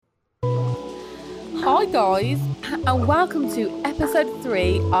Hi guys, and welcome to episode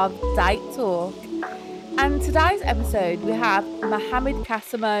 3 of Date Talk. And today's episode we have Mohammed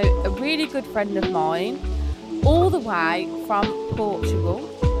Casimo, a really good friend of mine, all the way from Portugal.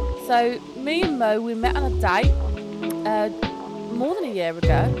 So me and Mo, we met on a date more than a year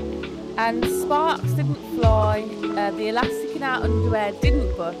ago, and sparks didn't fly, the elastic in our underwear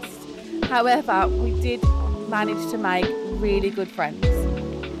didn't bust. However, we did manage to make really good friends.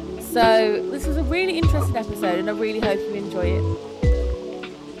 So this was a really interesting episode and I really hope you enjoy it.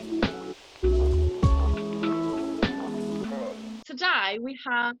 Today we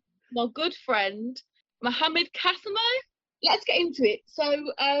have my good friend Mohammed Casimo. Let's get into it.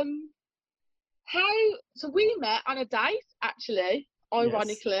 So we met on a date, actually,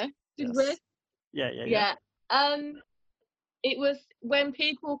 ironically. Yes. Did we? Yeah. It was when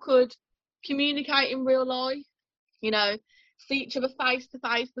people could communicate in real life, you know, see each other face to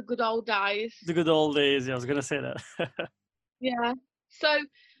face, the good old days. The good old days, I was going to say that. Yeah. So,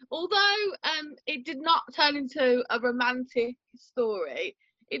 although it did not turn into a romantic story,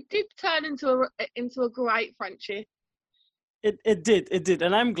 it did turn into a great friendship. It did,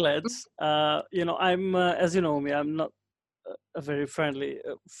 and I'm glad. I'm as you know me, I'm not a very friendly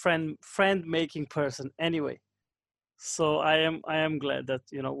friend making person anyway. So I am glad that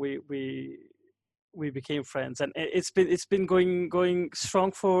we became friends, and it's been going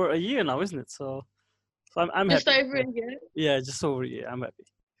strong for a year now, isn't it? So I'm just happy. Over a year. Yeah, just over a year. I'm happy.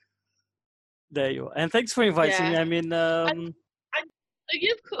 There you are, and thanks for inviting me. I mean, and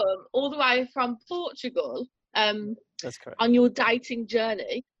you've come all the way from Portugal. That's correct. On your dating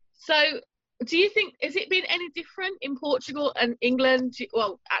journey. So, do you think has it been any different in Portugal and England?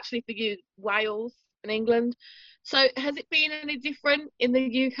 Well, actually, for you, Wales and England. So, has it been any different in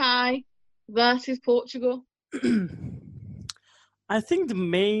the UK versus Portugal? I think the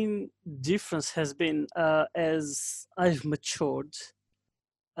main difference has been as I've matured.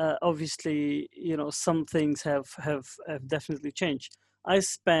 Obviously, some things have definitely changed. I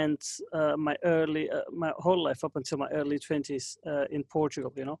spent my whole life up until my early 20s in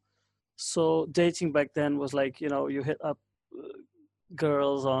Portugal. So dating back then was like you hit up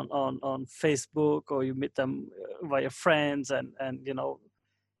girls on Facebook, or you meet them via friends, and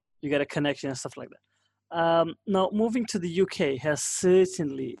you get a connection and stuff like that. Now moving to the UK has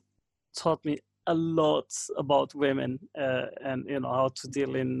certainly taught me a lot about women and how to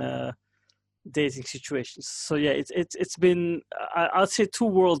deal in dating situations. So yeah, it's been I'd say two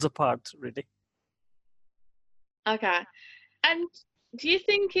worlds apart, really. Okay. And do you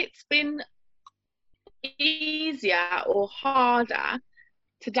think it's been easier or harder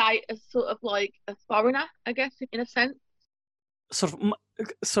to date as sort of like a foreigner, I guess, in a sense? So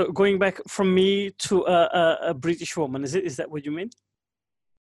going back from me to a British woman, is that what you mean?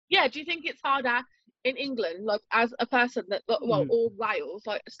 Yeah. Do you think it's harder in England, like as a person that, or Wales,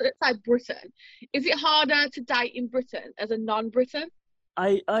 like so let's say Britain, is it harder to date in Britain as a non-Briton?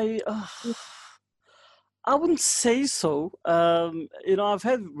 I wouldn't say so. I've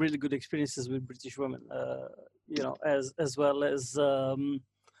had really good experiences with British women, as well as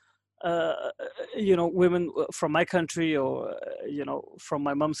women from my country, or from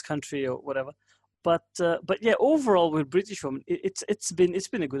my mom's country, or whatever. But yeah, overall with British women, it's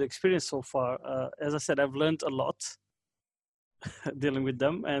been a good experience so far. As I said, I've learned a lot dealing with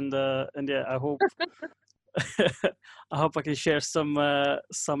them, and yeah, I hope I hope I can share some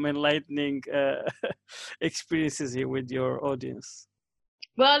enlightening experiences here with your audience.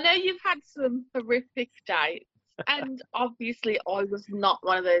 Well, I know you've had some horrific dates, and obviously I was not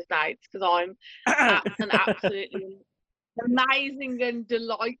one of those dates because I'm at an absolutely amazing and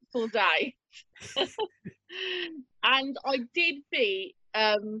delightful date. And I did beat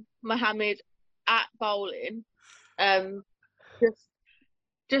Mohammed at bowling.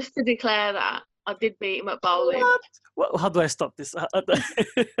 Just to declare that I did beat him at bowling. What? How do I stop this?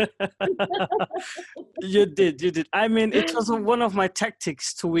 You did. I mean, it was one of my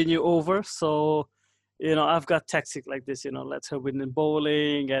tactics to win you over. So, I've got tactics like this. Let her win in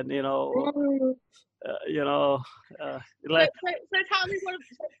bowling, and tell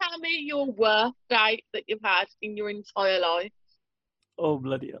me your worst date that you've had in your entire life. Oh,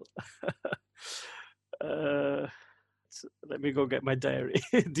 bloody hell. Let me go get my diary.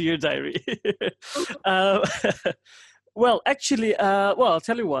 Dear diary. Well, actually, I'll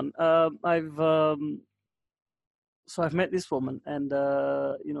tell you one. I've met this woman, and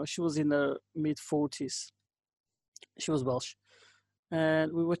she was in her mid-40s. She was Welsh,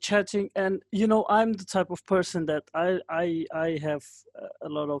 and we were chatting. And I'm the type of person that I have a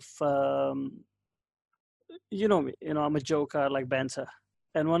lot of you know me. I'm a joker. I like banter.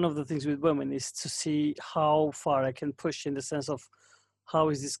 And one of the things with women is to see how far I can push, in the sense of how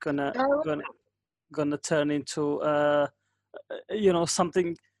is this Oh, gonna turn into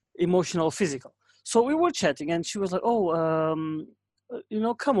something emotional, physical. So we were chatting, and she was like, "Oh,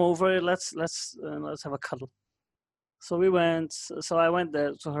 come over. Let's have a cuddle." So we went. So I went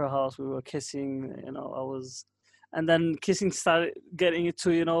there to her house. We were kissing. And then kissing started getting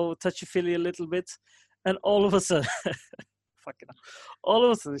into touchy feely a little bit, and all of a sudden, fucking, hell, all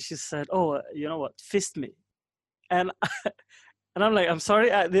of a sudden she said, "Oh, you know what? Fist me." And and I'm like, "I'm sorry,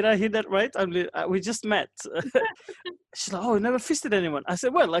 did I hear that right? We just met." She's like, "Oh, you never fisted anyone." I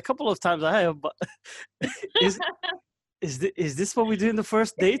said, "Well, a couple of times I have, but is is this what we do in the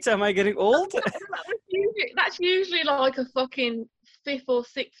first date? Am I getting old?" that's usually like a fucking fifth or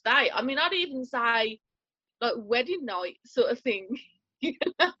sixth date. I mean, I'd even say like wedding night sort of thing.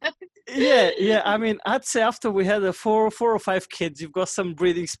 Yeah. I mean, I'd say after we had four or five kids, you've got some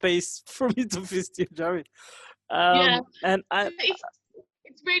breathing space for me to fist you, Jerry. Yeah. And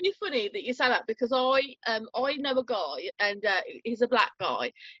It's really funny that you say that, because I know a guy, and he's a black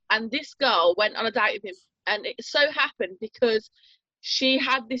guy, and this girl went on a date with him, and it so happened because she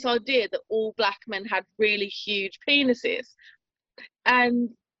had this idea that all black men had really huge penises, and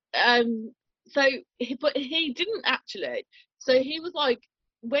but he didn't actually. So he was like,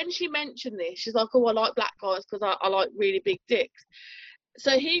 when she mentioned this, she's like, "Oh, I like black guys because I like really big dicks."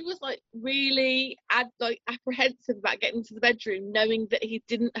 So he was like really apprehensive about getting into the bedroom, knowing that he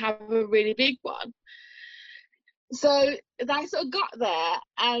didn't have a really big one. So they sort of got there,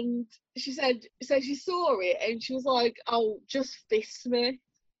 and she said, so she saw it, and she was like, "Oh, just fist me."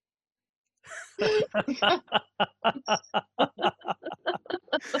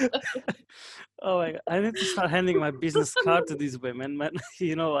 Oh my God. I need to start handing my business card to these women, man.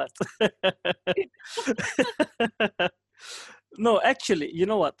 You know what? No, actually, you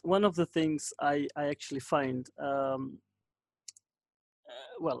know what? One of the things I actually find,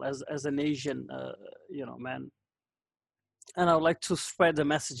 well, as an Asian, man, and I would like to spread the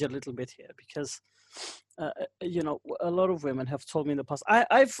message a little bit here, because, a lot of women have told me in the past.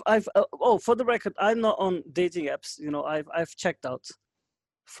 For the record, I'm not on dating apps. I've checked out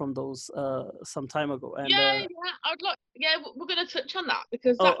from those some time ago, and We're going to touch on that,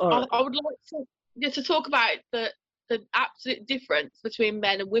 because all right. I would like to talk about the absolute difference between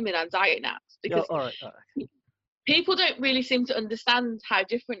men and women on dating apps, because all right. people don't really seem to understand how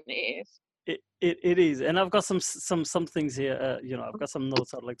different it is. It is, and I've got some things here. I've got some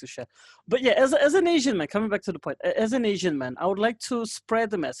notes I'd like to share. But yeah, as an Asian man, coming back to the point, as an Asian man, I would like to spread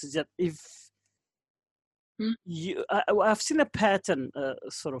the message that if I've seen a pattern,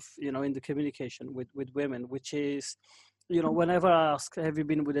 sort of, in the communication with women, which is, whenever I ask, "Have you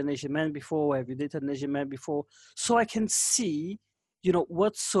been with an Asian man before? Have you dated an Asian man before?" So I can see,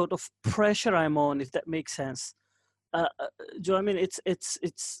 what sort of pressure I'm on, if that makes sense. Do you know what I mean? It's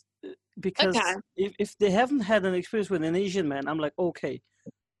because Okay. if they haven't had an experience with an Asian man, I'm like, okay,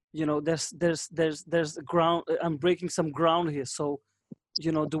 there's ground. I'm breaking some ground here. So,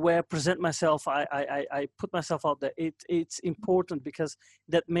 the way I present myself, I put myself out there. It's important, because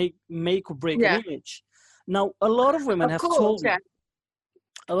that make or break an image. Now, a lot of women have told me.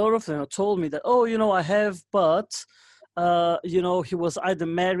 A lot of them have told me that, "Oh, I have, but he was either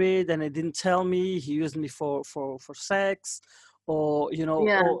married and he didn't tell me. He used me for sex, or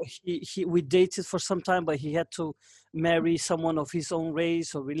or we dated for some time, but he had to marry someone of his own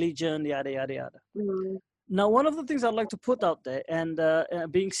race or religion, yada yada yada." Now, one of the things I'd like to put out there, and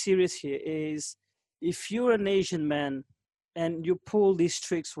being serious here, is if you're an Asian man and you pull these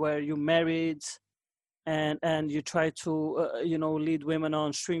tricks where you're married and you try to lead women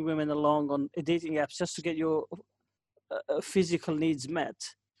on, string women along on dating apps just to get your physical needs met,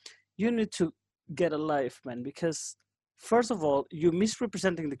 you need to get a life, man, because first of all, you're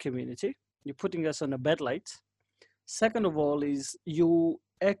misrepresenting the community. You're putting us on a bad light. Second of all, is you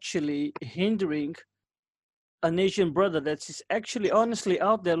actually hindering an Asian brother that is actually honestly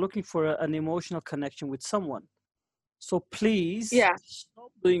out there looking for an emotional connection with someone. So please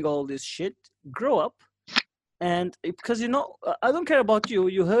stop doing all this shit. Grow up. And because I don't care about you.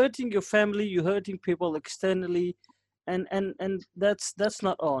 You're hurting your family. You're hurting people externally, and that's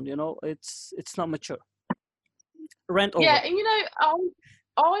not on. It's not mature. Rant over. Yeah, and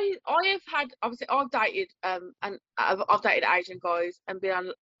I have had, obviously I've dated and I've dated Asian guys and been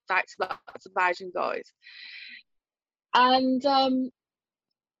on dates with lots of Asian guys, and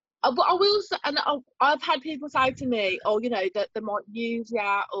I will say, and I've had people say to me, "Oh, that they might use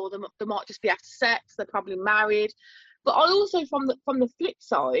you, or they might just be after sex. They're probably married." But I also, from the flip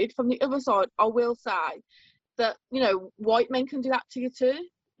side, from the other side, I will say, that, you know, white men can do that to you too.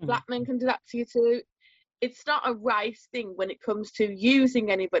 Black men can do that to you too. It's not a race thing when it comes to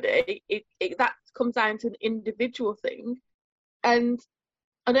using anybody. That comes down to an individual thing. And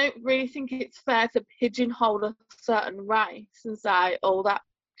I don't really think it's fair to pigeonhole a certain race and say, oh, that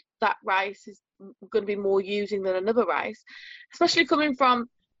race is going to be more using than another race, especially coming from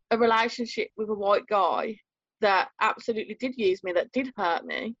a relationship with a white guy that absolutely did use me, that did hurt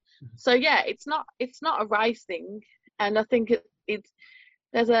me. So yeah, it's not a race thing, and I think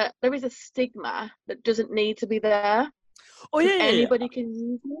there is a stigma that doesn't need to be there. Oh yeah, anybody can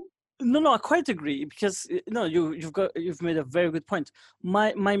use it. No, I quite agree, because no, you've made a very good point.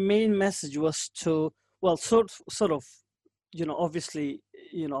 My main message was to, well, sort of, you know, obviously,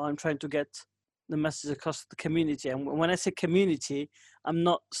 you know, I'm trying to get the message across the community, and when I say community, I'm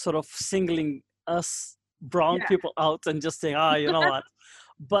not sort of singling us brown people out and just saying, you know what,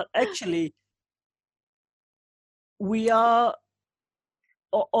 but actually, we are,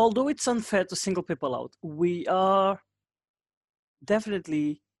 although it's unfair to single people out, we are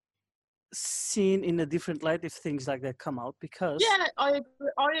definitely seen in a different light if things like that come out, because I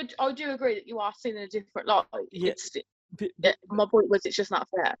do agree that you are seen in a different light. My point was, it's just not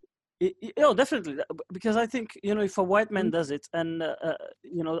fair. Definitely, because I think, you know, if a white man does it and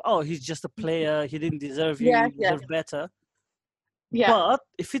you know, oh, he's just a player, he didn't deserve you, he deserved better. But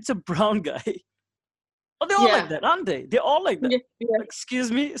if it's a brown guy, they're all like that, aren't they? They're all like that.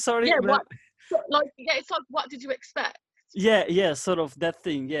 Excuse me, sorry. It's like, what did you expect? Sort of that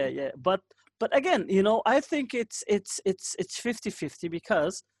thing. But again, you know, I think it's 50-50,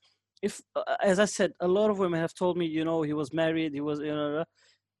 because if, as I said, a lot of women have told me, you know, he was married, he was,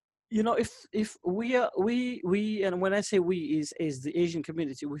 you know, if we and when I say we, is the Asian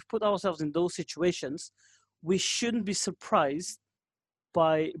community, we've put ourselves in those situations, we shouldn't be surprised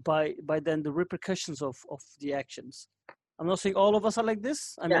by then the repercussions of the actions. I'm not saying all of us are like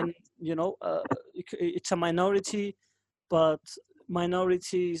this. I mean, you know, it's a minority, but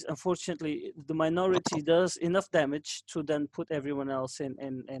minorities, unfortunately, the minority does enough damage to then put everyone else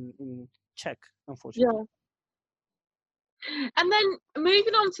in check, unfortunately. And then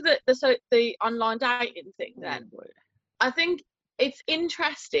moving on to the online dating thing, then I think it's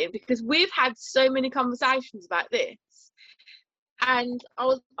interesting because we've had so many conversations about this, and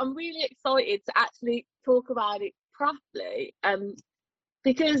I'm really excited to actually talk about it properly,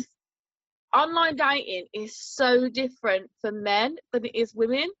 because online dating is so different for men than it is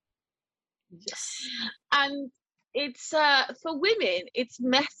women. Yes. And it's for women, it's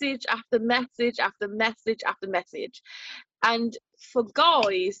message after message after message after message. And for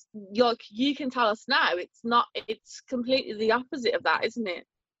guys, you can tell us now, it's completely the opposite of that, isn't it?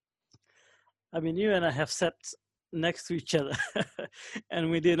 I mean, you and I have sat next to each other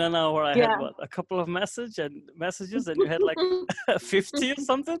and within an hour I had a couple of messages and you had like 50 or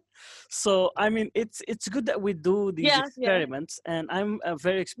something. So I mean, it's good that we do these experiments, and I'm a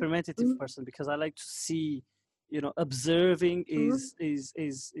very experimentative person because I like to see, you know, observing is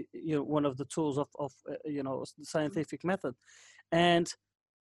you know, one of the tools of you know, the scientific method. And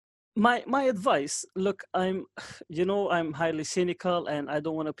my advice, look, I'm highly cynical and I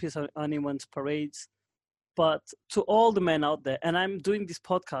don't want to piss on anyone's parades, but to all the men out there, and I'm doing this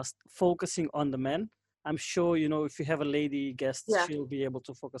podcast focusing on the men. I'm sure, you know, if you have a lady guest, she'll be able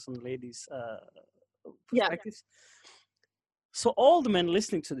to focus on the ladies' perspectives. So all the men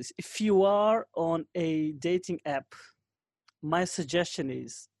listening to this, if you are on a dating app, my suggestion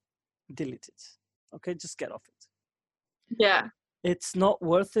is delete it. Okay, just get off it. Yeah. It's not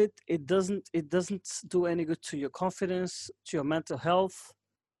worth it. It doesn't do any good to your confidence, to your mental health,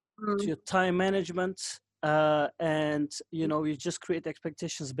 to your time management. And you know, you just create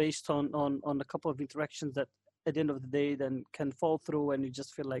expectations based on a couple of interactions that at the end of the day then can fall through, and you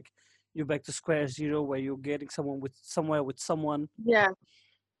just feel like you're back to square zero where you're getting somewhere with someone.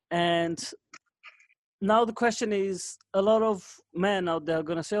 And now the question is, a lot of men out there are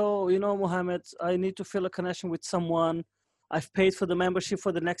gonna say, oh, you know, Mohammed, I need to feel a connection with someone. I've paid for the membership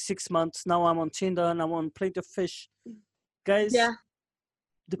for the next 6 months. Now I'm on Tinder and I'm on Plenty of Fish. Guys,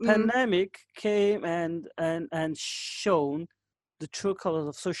 the pandemic came and shown the true colors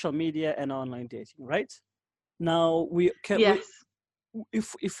of social media and online dating, right? Now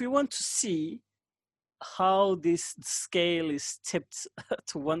if we want to see how this scale is tipped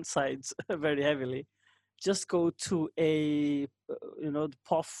to one side very heavily, just go to the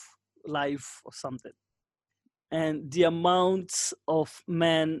POF live or something. And the amount of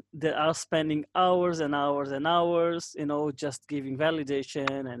men that are spending hours and hours and hours, you know, just giving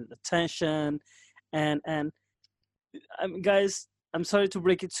validation and attention. And guys, I'm sorry to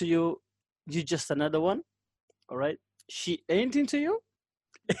break it to you. You're just another one. all right? She ain't into you.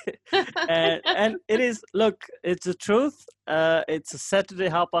 And it is, look, it's the truth. It's a Saturday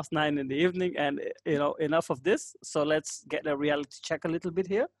 9:30 in the evening, and enough of this. So let's get a reality check a little bit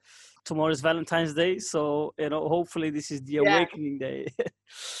here. Tomorrow is Valentine's Day, so hopefully this is the awakening day.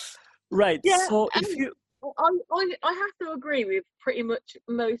 Right. Yeah, So and if you I have to agree with pretty much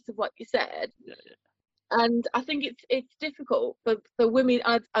most of what you said. And I think it's difficult for women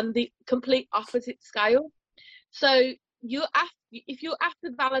on the complete opposite scale. So if you're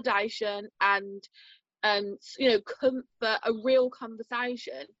after validation and comfort, a real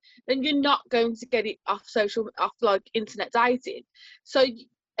conversation, then you're not going to get it off like internet dating. So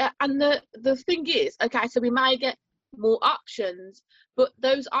and the thing is, okay, so we may get more options, but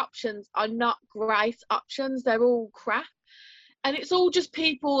those options are not great options. They're all crap, and it's all just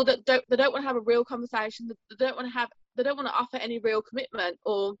people that don't want to have a real conversation. They don't want to offer any real commitment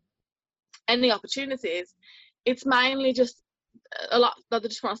or any opportunities. It's mainly just a lot. They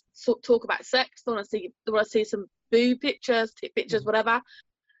just want to talk about sex. They want to see some boob pictures, tit pictures, whatever.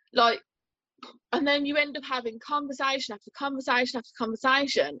 Like, and then you end up having conversation after conversation after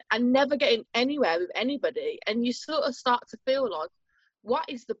conversation and never getting anywhere with anybody. And you sort of start to feel like, what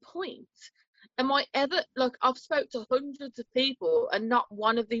is the point? Am I ever, like, I've spoke to hundreds of people and not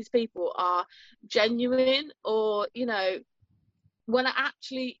one of these people are genuine or, when I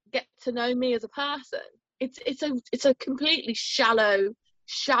actually get to know me as a person. It's a completely shallow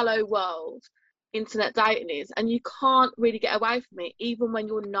world internet dating is, and you can't really get away from it even when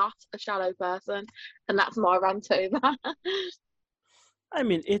you're not a shallow person. And that's my rant over. I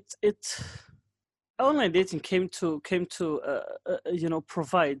mean, it online dating came to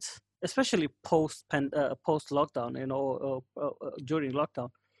provide, especially post lockdown, during lockdown.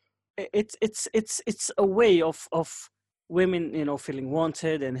 It's a way of women, feeling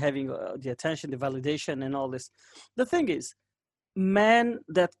wanted and having the attention, the validation, and all this. The thing is, men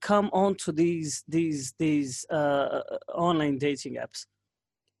that come onto these online dating apps,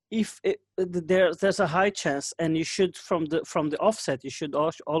 there's a high chance, and you should from the offset, you should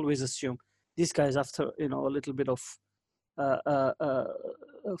always assume this guy's after a little bit of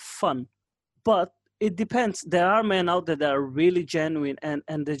fun. But it depends. There are men out there that are really genuine,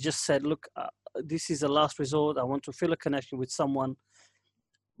 and they just said, look, this is a last resort. I want to feel a connection with someone.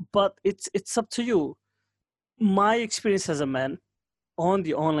 But it's up to you. My experience as a man on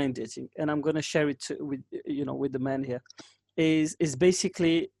the online dating, and I'm going to share it with the men here, is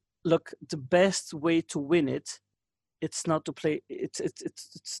basically, look, the best way to win it's not to play.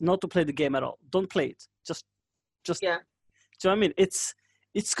 It's not to play the game at all. Don't play it. Just yeah. Do you know what I mean?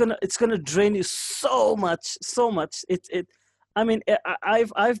 It's gonna drain you so much. I mean,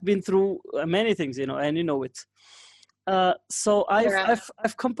 I've been through many things, and you know it. So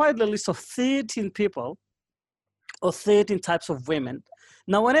I've compiled a list of 13 people or 13 types of women.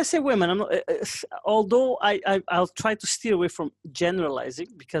 Now, when I say women, I'm not, although I'll try to steer away from generalizing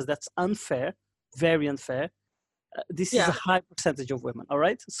because that's unfair, very unfair. This is a high percentage of women. All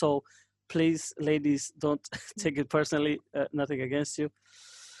right, so please, ladies, don't take it personally. Nothing against you.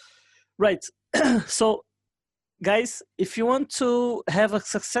 Right. So, guys, if you want to have a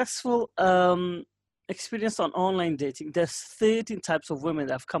successful experience on online dating, there's 13 types of women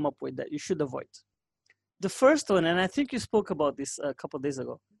that I've come up with that you should avoid. The first one, and I think you spoke about this a couple of days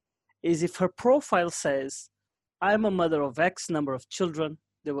ago, is if her profile says, I'm a mother of X number of children,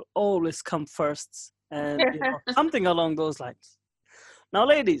 they will always come first, and something along those lines. Now,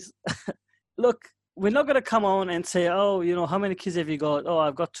 ladies, look, we're not going to come on and say, oh, how many kids have you got? Oh,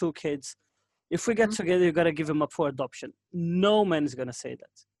 I've got 2 kids. If we get together, you got to give them up for adoption. No man is going to say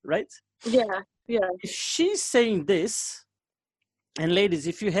that, right? Yeah. If she's saying this, and ladies,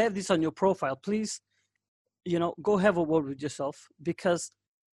 if you have this on your profile, please, go have a word with yourself, because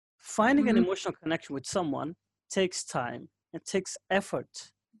finding an emotional connection with someone takes time. It takes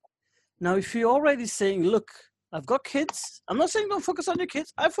effort. Now, if you're already saying, look, I've got kids, I'm not saying don't focus on your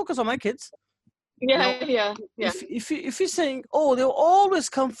kids. I focus on my kids. Yeah. If you're saying, oh, they'll always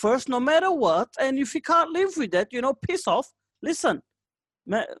come first no matter what, and if you can't live with that, piss off. Listen,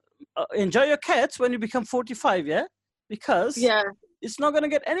 enjoy your cats when you become 45, yeah? Because it's not going to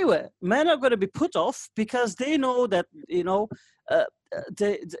get anywhere. Men are going to be put off because they know that,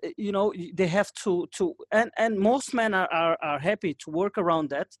 they have to and most men are happy to work around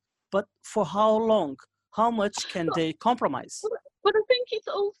that. But for how long? How much can they compromise? But I think it's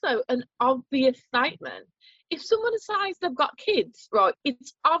also an obvious statement. If someone decides they've got kids, right,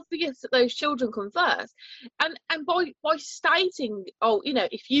 it's obvious that those children come first. And by stating, oh,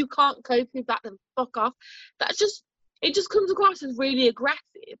 if you can't cope with that, then fuck off. It just comes across as really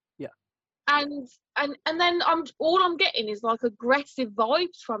aggressive. Yeah. and then I'm getting is like aggressive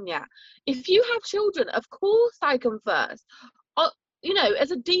vibes from you. If you have children, of course they come first. You know, as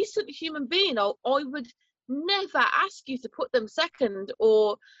a decent human being, I would never ask you to put them second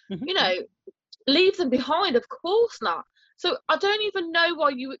or, you know, leave them behind. Of course not. So I don't even know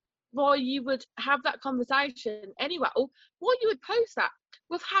why you would have that conversation anyway, or why you would post that.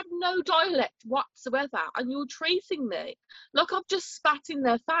 We've had no dialect whatsoever, and you're treating me like I've just spat in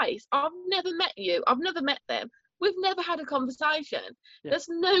their face. I've never met you. I've never met them. We've never had a conversation. Yeah. There's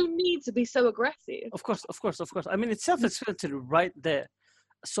no need to be so aggressive. Of course. I mean, it's self-explanatory right there.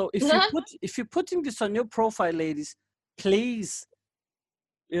 So if you're putting this on your profile, ladies, please,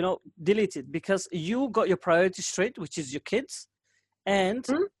 you know, delete it, because you got your priorities straight, which is your kids. And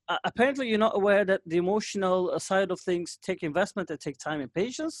apparently you're not aware that the emotional side of things take investment and take time and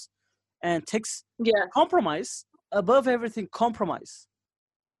patience, and takes compromise above everything. Compromise,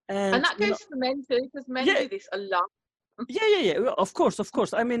 and that goes for men too, because men do this a lot. Yeah. Of course.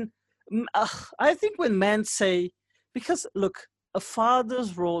 I mean, I think when men say, because look, a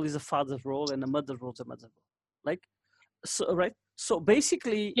father's role is a father's role, and a mother's role is a mother's role. Like, so right. So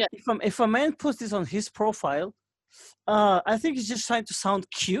basically, if a man puts this on his profile, I think he's just trying to sound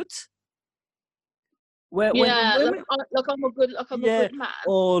cute. When women, I'm a good man.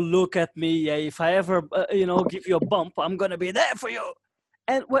 Oh, look at me! Yeah, if I ever, give you a bump, I'm gonna be there for you.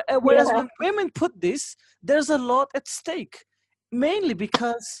 And whereas when women put this, there's a lot at stake. Mainly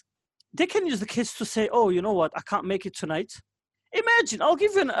because they can use the kids to say, "Oh, you know what? I can't make it tonight." Imagine, I'll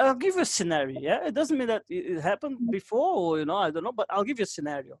give you a scenario. Yeah, it doesn't mean that it happened before, or I don't know, but I'll give you a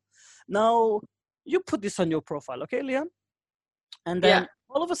scenario. Now, you put this on your profile, okay, Leon? And then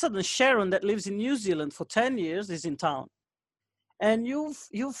all of a sudden, Sharon, that lives in New Zealand for 10 years, is in town. And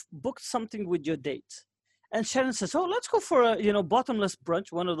you've booked something with your date. And Sharon says, "Oh, let's go for a bottomless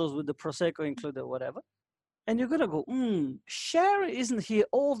brunch, one of those with the Prosecco included or whatever." And you're going to go, Sharon isn't here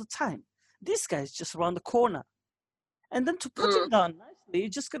all the time. This guy's just around the corner. And then to put it down nicely, you're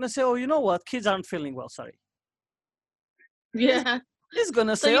just going to say, "Oh, you know what? Kids aren't feeling well, sorry." Yeah. He's going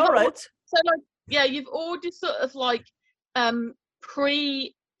to say, "All right." So, like, you've already sort of like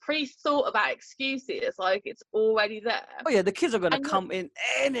pre-thought about excuses, like it's already there. Oh yeah, the kids are going to come in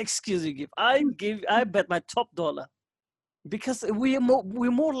any excuse you give. I bet my top dollar. Because we're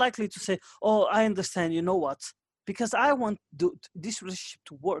more likely to say, "Oh, I understand, you know what? Because I want this relationship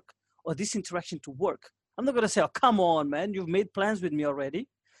to work, or this interaction to work." I'm not going to say, "Oh, come on, man, you've made plans with me already."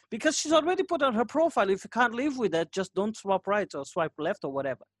 Because she's already put on her profile, if you can't live with that, just don't swipe right or swipe left or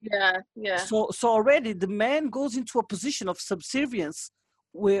whatever. Yeah. So already the man goes into a position of subservience,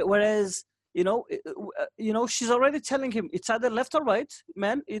 whereas, she's already telling him it's either left or right,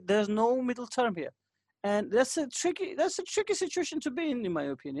 man. There's no middle term here. And that's a tricky situation to be in my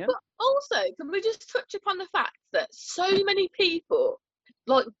opinion. But also, can we just touch upon the fact that so many people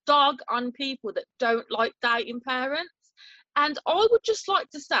like dog on people that don't like dating parents? And I would just like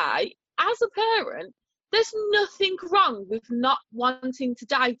to say, as a parent, there's nothing wrong with not wanting to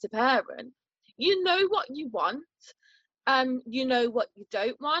date a parent. You know what you want, you know what you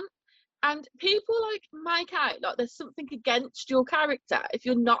don't want. And people make out like there's something against your character if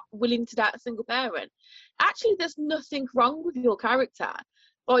you're not willing to date a single parent. Actually, there's nothing wrong with your character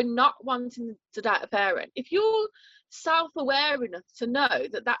by not wanting to date a parent. If you're self-aware enough to know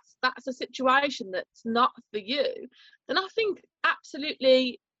that that's a situation that's not for you, then I think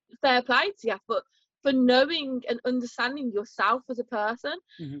absolutely fair play to you for knowing and understanding yourself as a person,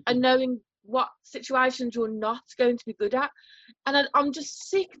 and knowing what situations you're not going to be good at. And I'm just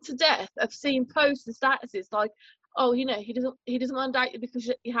sick to death of seeing posts and statuses like, "Oh, he doesn't want to date you because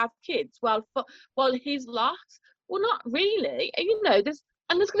you have kids." Well, he's lost. Well, not really.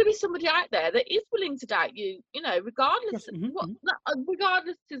 There's going to be somebody out there that is willing to date you, regardless.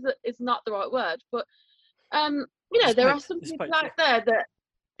 Regardless is not the right word, but there are some people out there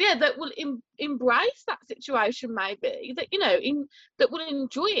that will embrace that situation, maybe that will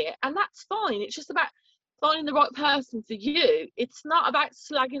enjoy it, and that's fine. It's just about finding the right person for you. It's not about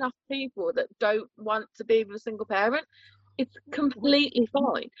slagging off people that don't want to be with a single parent. It's completely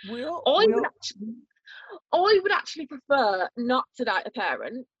fine. I would actually prefer not to date a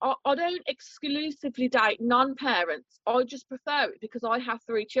parent. I don't exclusively date non-parents. I just prefer it because I have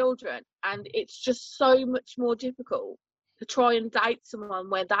 3 children, and it's just so much more difficult to try and date someone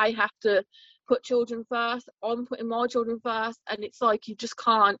where they have to put children first. I'm putting my children first, and it's like you just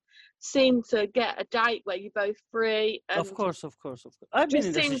can't seem to get a date where you're both free. And of course. I've been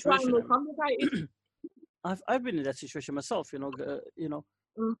in that situation. I've been in that situation myself,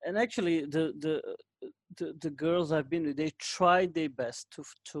 and actually the the girls I've been with, they tried their best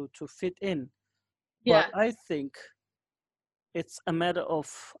to fit in. Yeah. But I think it's a matter of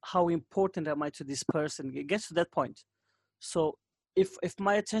how important am I to this person. It gets to that point. So if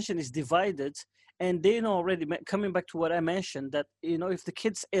my attention is divided, and they know already, coming back to what I mentioned, that, you know, if the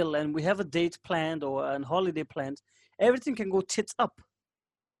kid's ill and we have a date planned or a holiday planned, everything can go tits up,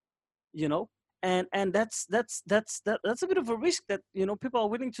 you know, and that's a bit of a risk that, you know, people are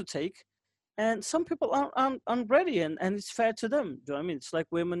willing to take, and some people aren't ready, and it's fair to them. Do you know what I mean? It's like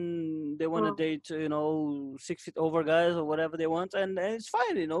women, they want to date, you know, 6 feet over guys or whatever they want, and it's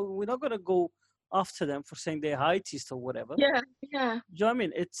fine, you know, we're not gonna go after them for saying they're heightist or whatever. Yeah. Do you know what I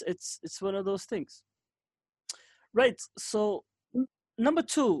mean? It's one of those things. Right. So number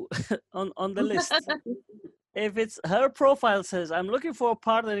 2 on the list, if it's her profile says, I'm looking for a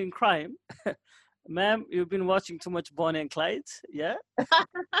partner in crime, ma'am, you've been watching too much Bonnie and Clyde. Yeah.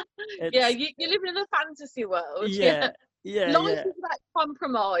 Yeah, you live in a fantasy world. Yeah. Life is about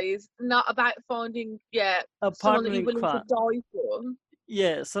compromise, not about finding a someone partner that you're in willing crime. to die for.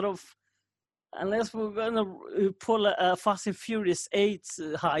 Yeah, sort of. Unless we're gonna pull a Fast and Furious 8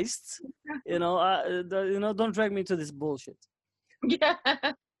 heist, you know, don't drag me into this bullshit. Yeah.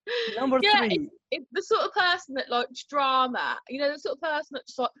 Number 3. It's the sort of person that likes drama. You know, the sort of person that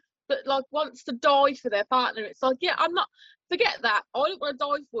just like wants to die for their partner. It's like, yeah, I'm not. Forget that. I don't want to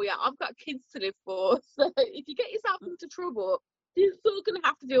die for you. I've got kids to live for. So if you get yourself into trouble, you're sort of gonna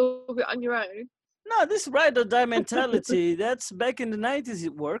have to deal with it on your own. No, this ride or die mentality, that's back in the 90s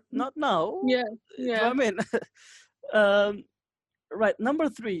it worked, not now. Yeah. Do you know what I mean? Right, number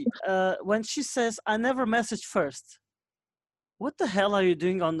 3, when she says, I never message first. What the hell are you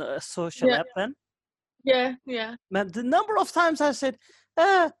doing on a social app then? Yeah. Man, the number of times I said,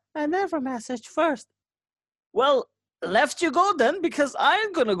 I never message first. Well, left you go then, because I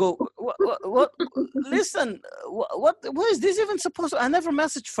ain't gonna go. What listen, what is this even supposed to? I never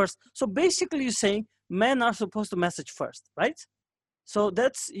message first. So basically you're saying men are supposed to message first, right? So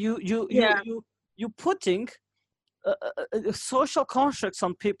that's you putting social constructs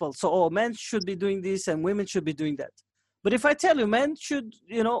on people. So men should be doing this and women should be doing that. But if I tell you men should,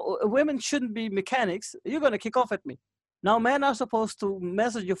 you know, women shouldn't be mechanics, you're gonna kick off at me. Now men are supposed to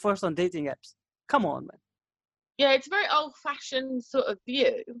message you first on dating apps. Come on, man. Yeah, it's a very old-fashioned sort of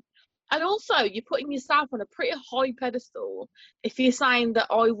view. And also, you're putting yourself on a pretty high pedestal if you're saying that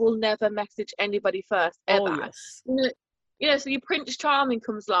I will never message anybody first, ever. Oh, yes. You know, so your Prince Charming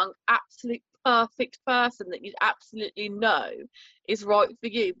comes along, absolute perfect person that you absolutely know is right for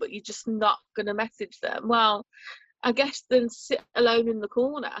you, but you're just not going to message them. Well, I guess then sit alone in the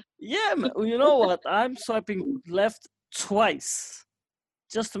corner. Yeah, man. You know what? I'm swiping left twice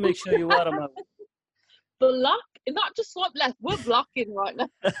just to make sure you are my. Block, not just swipe left. We're blocking right now.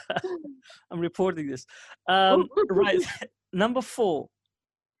 I'm reporting this. Right, number 4.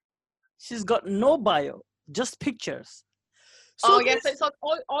 She's got no bio, just pictures. So yes, it's like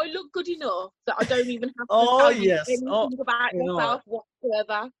I look good enough that I don't even have to tell you anything about yourself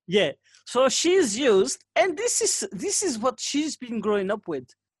whatsoever. Yeah. So she's used, and this is what she's been growing up with.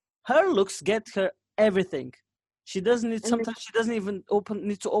 Her looks get her everything. She doesn't need. Sometimes she doesn't even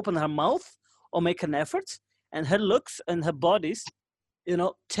need to open her mouth or make an effort, and her looks and her bodies, you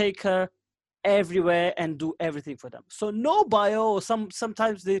know, take her everywhere and do everything for them. So no bio, or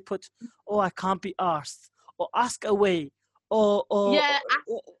sometimes they put, oh, I can't be asked, or ask away, or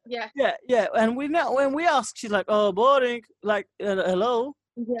yeah. And when we ask, she's like, oh, boring, like hello.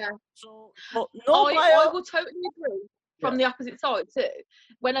 Yeah. So no bio. I will totally agree from the opposite side too.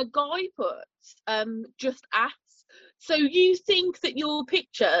 When a guy puts just ask. So you think that your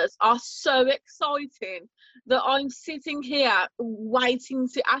pictures are so exciting that I'm sitting here waiting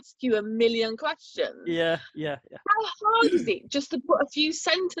to ask you a million questions? Yeah. How hard is it just to put a few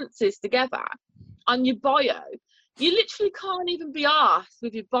sentences together on your bio? You literally can't even be asked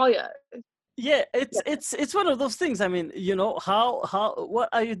with your bio. Yeah, it's one of those things. I mean, you know, what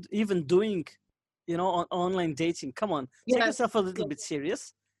are you even doing, you know, on online dating? Come on, take yourself a little bit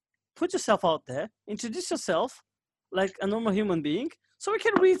serious. Put yourself out there. Introduce yourself like a normal human being, so we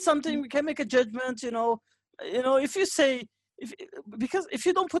can read something, we can make a judgment, you know, if you say, because if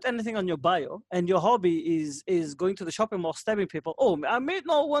you don't put anything on your bio and your hobby is going to the shopping mall stabbing people, I may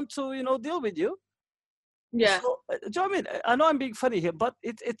not want to, you know, deal with you. Yeah. So, do you know what I mean? I know I'm being funny here, but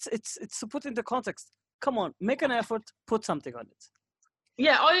it's to put into context. Come on, make an effort, put something on it.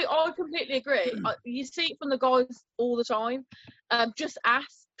 Yeah, I completely agree. You see it from the guys all the time. Just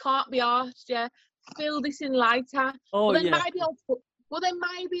ask, can't be asked. Yeah, fill this in later. Maybe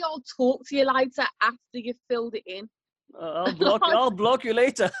I'll talk to you later after you've filled it in. I'll block you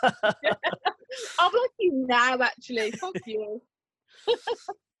later. I'm like you now, actually. Fuck you.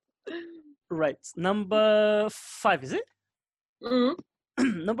 Right. Number 5, is it? Mm.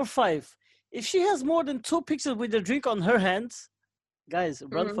 Number 5. If she has more than 2 pictures with a drink on her hands, guys,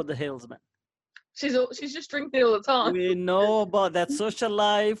 run for the hills, man. She's just drinking all the time. We know about that social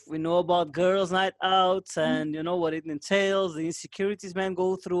life. We know about girls' night outs, and you know what it entails. The insecurities men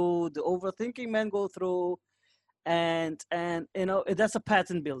go through, the overthinking men go through, and you know that's a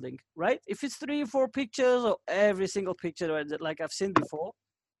pattern building, right? If it's 3 or 4 pictures, or every single picture like I've seen before,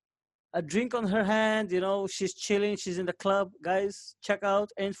 a drink on her hand, you know, she's chilling, she's in the club, guys, check out,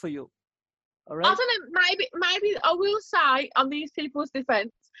 ain't for you. All right. I don't know. Maybe I will say on these people's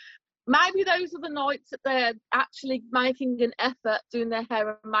defence. Maybe those are the nights that they're actually making an effort doing their hair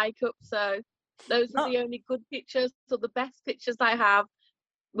and makeup. So those are the only good pictures or the best pictures they have.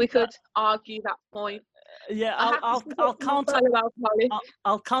 We could argue that point. Yeah, I'll counter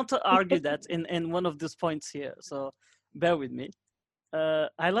argue that in one of these points here. So bear with me.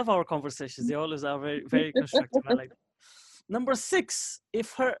 I love our conversations. They always are very, very constructive. I like them. Number 6,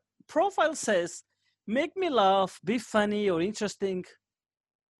 if her profile says, make me laugh, be funny or interesting.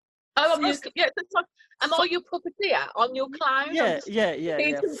 Oh, am I your puppeteer? I'm your clown? Yeah.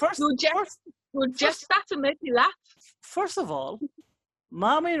 First, you're just that to make me laugh. First of all,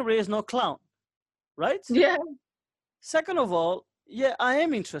 Mama and Ray is no clown, right? Yeah. Second of all, yeah, I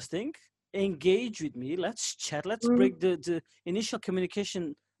am interesting. Engage with me. Let's chat. Let's break the initial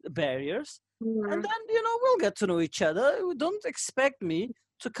communication barriers. And then, you know, we'll get to know each other. Don't expect me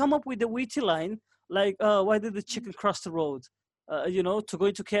to come up with a witty line like, why did the chicken cross the road? You know, to go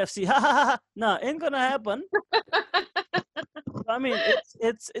into KFC. Ha ha ha. No, ain't gonna happen. I mean,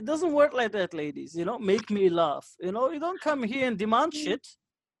 it doesn't work like that, ladies. You know, make me laugh. You know, you don't come here and demand shit.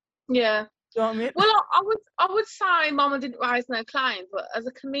 Yeah. You know what I mean? Well, I would say Mama didn't raise no clown, but as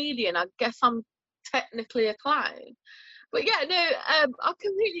a comedian, I guess I'm technically a clown. But yeah, no, I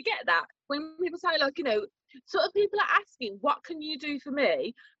completely get that. When people say, like, you know, sort of people are asking, what can you do for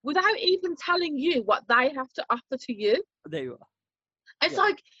me, without even telling you what they have to offer to you. There you are. It's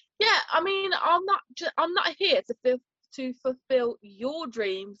like, yeah, I mean, I'm not here to fulfill your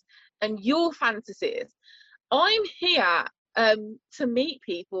dreams and your fantasies. I'm here to meet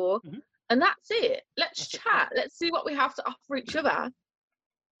people, and that's it. Let's chat. Let's see what we have to offer each other.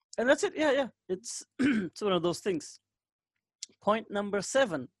 And that's it. Yeah. It's it's one of those things. Point number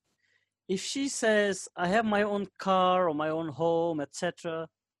 7. If she says, I have my own car or my own home, etc.,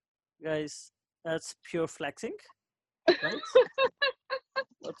 guys, that's pure flexing, right?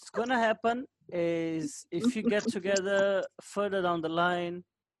 What's gonna happen is if you get together further down the line,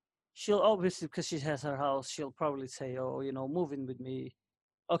 she'll obviously, because she has her house, she'll probably say, oh, you know, move in with me.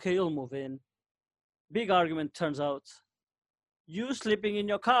 Okay, you'll move in. Big argument turns out. You sleeping in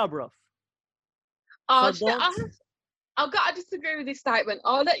your car, bruv. Oh, so I've got to disagree with this statement.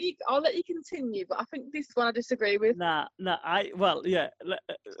 I'll let you continue, but I think this one I disagree with.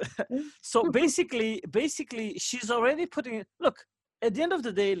 So basically, she's already putting. Look, at the end of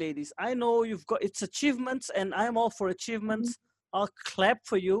the day, ladies, I know it's achievements, and I'm all for achievements. I'll clap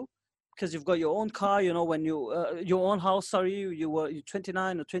for you because you've got your own car. You know, when your own house. Sorry, you're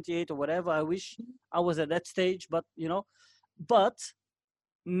 29 or 28 or whatever. I wish I was at that stage, but you know, but.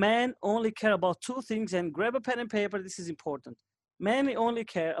 Men only care about 2 things, and grab a pen and paper. This is important. Men only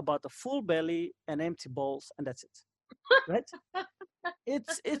care about a full belly and empty balls, and that's it. Right?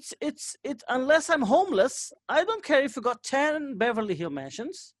 It's unless I'm homeless, I don't care if you got 10 Beverly Hills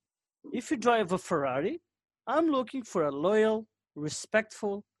mansions. If you drive a Ferrari, I'm looking for a loyal,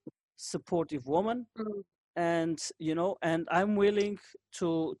 respectful, supportive woman, and you know, and I'm willing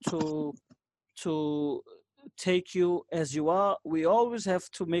to take you as you are. We always have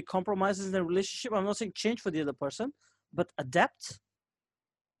to make compromises in a relationship. I'm not saying change for the other person, but adapt.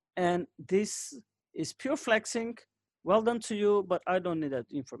 And this is pure flexing. Well done to you, but I don't need that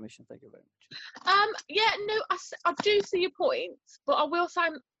information. Thank you very much. Yeah, no, I do see your point, but I will say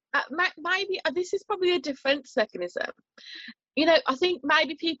maybe this is probably a defense mechanism. You know, I think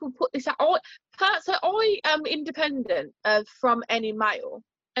maybe people put this out. So I am independent from any male,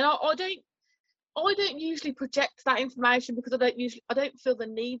 and I don't usually project that information because I don't feel the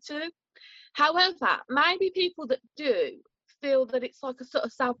need to. However, maybe people that do feel that it's like a sort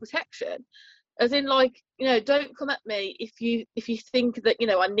of self-protection, as in, like, you know, don't come at me if you think that, you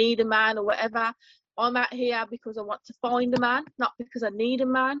know, I need a man or whatever. I'm out here because I want to find a man, not because I need a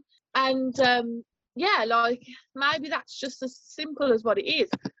man. And yeah, like, maybe that's just as simple as what it is.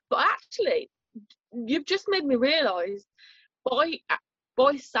 But actually, you've just made me realise by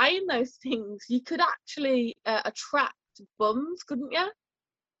saying those things, you could actually attract bums, couldn't you?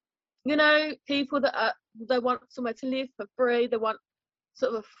 you know, people that they want somewhere to live for free, they want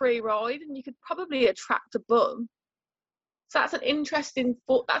sort of a free ride, and you could probably attract a bum. So that's an interesting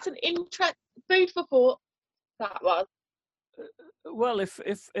thought. That's an food for thought. That was. Well, if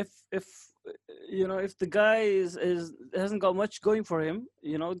you know, if the guy is hasn't got much going for him,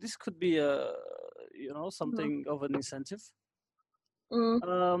 you know, this could be a, you know, something of an incentive.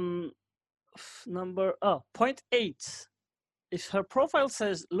 Point 8. If her profile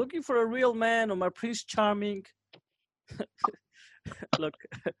says looking for a real man or my Prince Charming, look,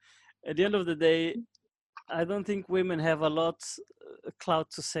 at the end of the day, I don't think women have a lot clout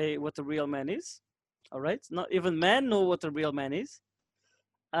to say what a real man is. All right, not even men know what a real man is.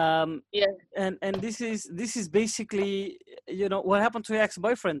 Yeah. And this is basically, you know, what happened to your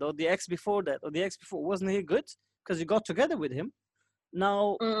ex-boyfriend or the ex before that or the ex before. Wasn't he good because you got together with him?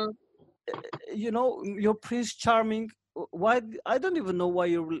 Now, you know, your Prince Charming. Why? I don't even know why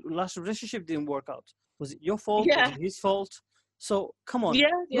your last relationship didn't work out. Was it your fault? Yeah. Was it his fault? So come on, Yeah.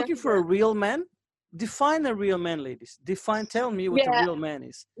 looking for a real man. Define a real man, ladies. Tell me what a real man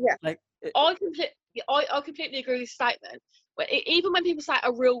is. Yeah. Like I completely agree with this statement. But even when people say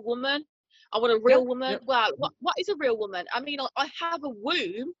a real woman, I want a real woman. Yep. Well, what is a real woman? I mean, I have a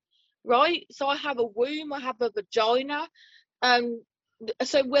womb, right? So I have a womb. I have a vagina.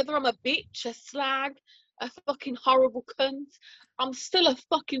 So whether I'm a bitch, a slag, a fucking horrible cunt, I'm still a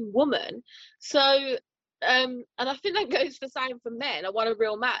fucking woman. So, and I think that goes the same for men. I want a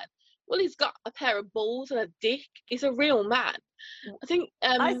real man. Well, he's got a pair of balls and a dick. He's a real man. I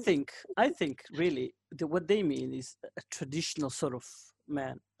think. I think really what they mean is a traditional sort of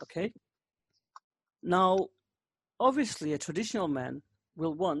man. Okay. Now, obviously, a traditional man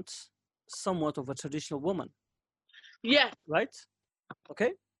will want somewhat of a traditional woman. Yeah. Right.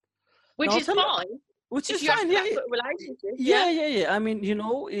 Okay. Which is fine. Which is fine. Yeah. Relationship. Yeah. I mean, you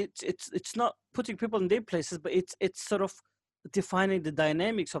know, it's not putting people in their places, but it's sort of defining the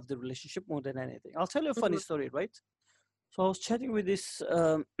dynamics of the relationship more than anything. I'll tell you a funny story, right? So I was chatting with this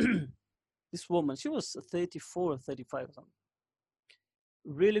this woman. She was 34 or 35 or something.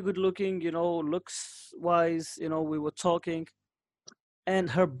 Really good looking, you know, looks wise, you know, we were talking. And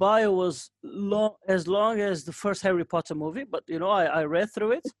her bio was long as the first Harry Potter movie, but you know, I read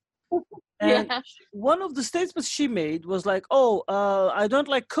through it. And one of the statements she made was like, "Oh, I don't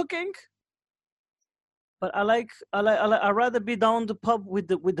like cooking, but I'd rather be down the pub with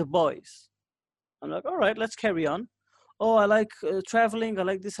the boys." I'm like, "All right, let's carry on." "Oh, I like traveling. I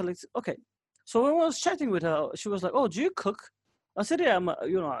like this. I like this." Okay. So when I was chatting with her, she was like, "Oh, do you cook?" I said, "Yeah,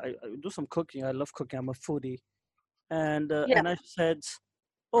 I do some cooking. I love cooking. I'm a foodie." And I said,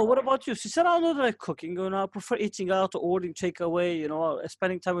 "Oh, what about you?" She said, "I don't like cooking. You know, I prefer eating out or ordering takeaway. You know,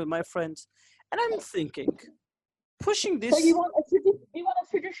 spending time with my friends." And I'm thinking, pushing this. So you want a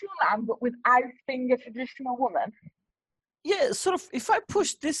traditional man, but without being a traditional woman. Yeah, sort of. If I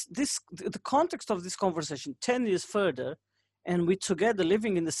push the context of this conversation 10 years further, and we're together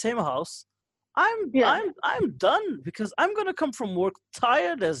living in the same house, I'm done, because I'm gonna come from work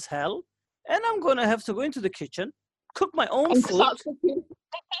tired as hell, and I'm gonna have to go into the kitchen, cook my own food,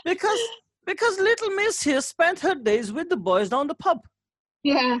 because little Miss here spent her days with the boys down the pub.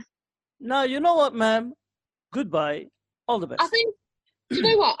 Yeah. Now you know what, ma'am. Goodbye. All the best. I think. Do you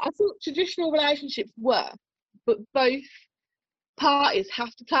know what? I thought traditional relationships were, but both parties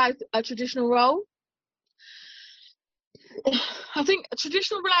have to play a traditional role. I think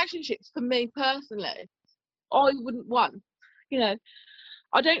traditional relationships, for me personally, I wouldn't want. You know,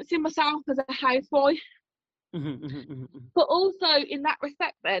 I don't see myself as a housewife. But also in that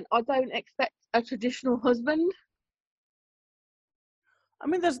respect, then I don't expect a traditional husband. I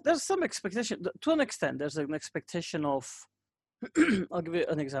mean, there's some expectation to an extent. There's an expectation of. I'll give you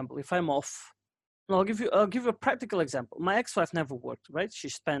an example. If I'm off, I'll give you a practical example. My ex-wife never worked, right? She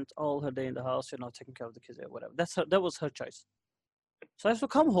spent all her day in the house, you know, taking care of the kids or whatever. That was her choice. So I have to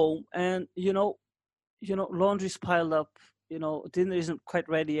come home, and you know, laundry's piled up. You know, dinner isn't quite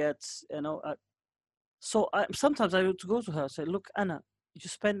ready yet. You know, so sometimes I have to go to her and say, "Look, Anna, you're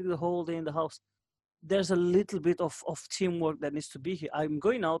spending the whole day in the house. There's a little bit of teamwork that needs to be here. I'm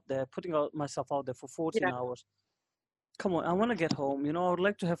going out there, putting myself out there for 14 hours. Come on, I want to get home. You know, I would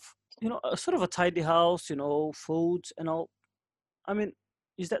like to have, you know, a sort of a tidy house, you know, food and all. I mean,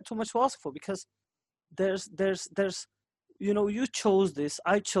 is that too much to ask for? Because there's, you know, you chose this,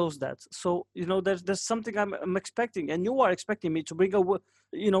 I chose that. So, you know, there's something I'm expecting, and you are expecting me to bring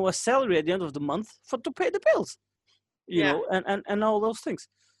a salary at the end of the month to pay the bills, you know, and all those things.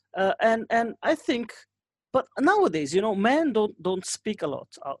 And I think, but nowadays, you know, men don't speak out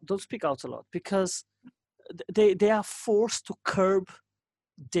a lot because they are forced to curb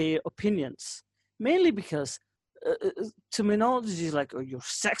their opinions, mainly because terminologies like you're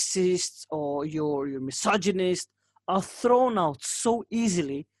sexist or you're misogynist are thrown out so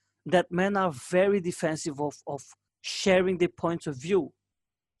easily that men are very defensive of sharing their points of view.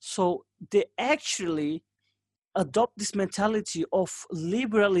 So they actually adopt this mentality of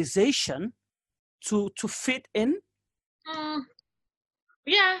liberalization to fit in.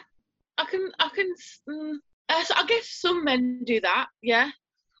 Yeah, I can. So I guess some men do that. Yeah.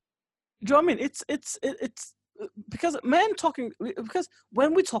 Do you know what I mean? It's because men talking, because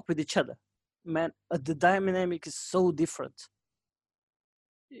when we talk with each other, man, the dynamic is so different.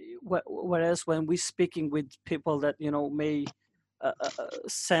 Whereas when we're speaking with people that may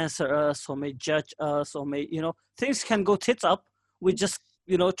censor us or may judge us or may things can go tits up. We just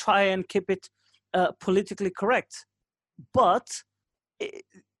try and keep it politically correct, but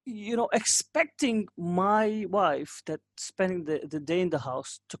expecting my wife that spending the day in the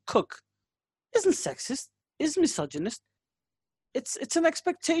house to cook isn't sexist, isn't misogynist. It's an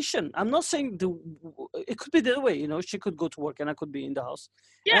expectation. I'm not saying it could be the other way. She could go to work and I could be in the house.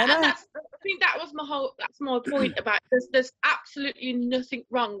 Yeah, and I think that's my point about there's absolutely nothing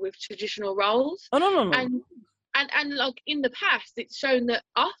wrong with traditional roles. Oh no. And like in the past, it's shown that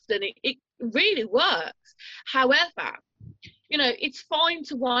often it really works. However, it's fine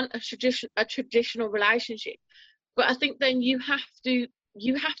to want a traditional relationship, but I think then you have to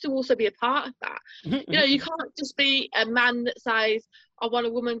also be a part of that. You can't just be a man that says, I want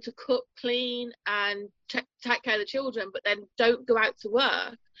a woman to cook, clean and take care of the children, but then don't go out to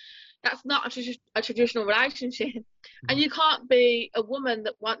work. That's not a traditional relationship. And you can't be a woman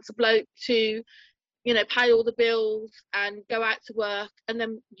that wants a bloke to pay all the bills and go out to work and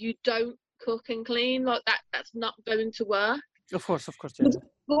then you don't cook and clean. Like that's not going to work. Of course, yeah.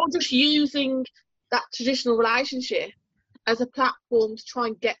 You're just using that traditional relationship as a platform to try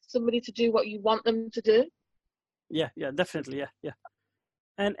and get somebody to do what you want them to do. Yeah, definitely, yeah.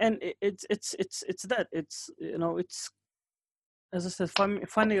 And it's that it's it's, as I said,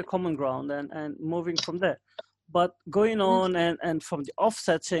 finding a common ground and moving from there. But going on and from the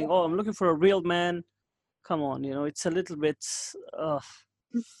offset saying, oh, I'm looking for a real man. Come on, it's a little bit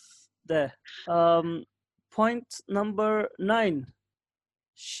there. Point number 9.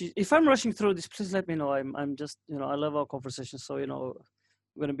 If I'm rushing through this, please let me know. I'm just, I love our conversation. So, I'm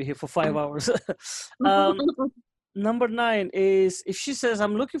going to be here for 5 hours. Number 9 is if she says,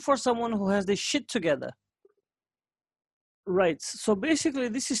 I'm looking for someone who has their shit together. Right. So basically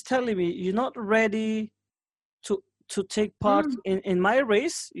this is telling me you're not ready to take part in my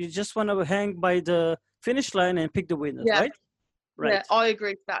race. You just want to hang by the finish line and pick the winners, right? Right. Yeah, I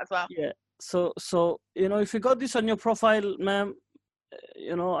agree with that as well. Yeah. So if you got this on your profile, ma'am,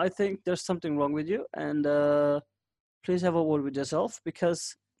 I think there's something wrong with you, and please have a word with yourself,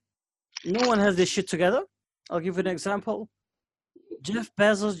 because no one has this shit together. I'll give you an example. Jeff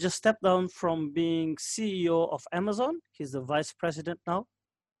Bezos just stepped down from being CEO of Amazon. He's the vice president now,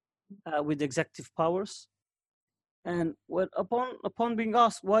 with executive powers. And upon being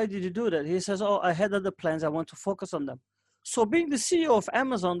asked, why did you do that? He says, oh, I had other plans. I want to focus on them. So being the CEO of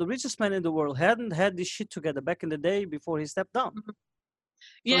Amazon, the richest man in the world, hadn't had this shit together back in the day before he stepped down.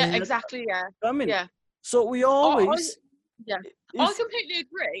 Yeah, exactly. Yeah. I mean, yeah. So we always. I completely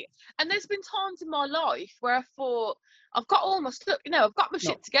agree. And there's been times in my life where I thought, I've got all my stuff, I've got my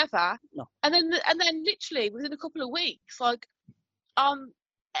shit together. No. And then literally within a couple of weeks, like,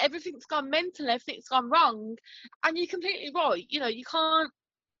 everything's gone mental, everything's gone wrong. And you're completely right.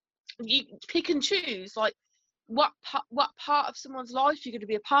 You pick and choose, like, what part of someone's life you're going to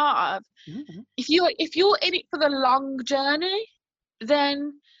be a part of. Mm-hmm. If you're in it for the long journey,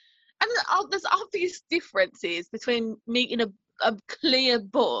 then there's obvious differences between meeting a clear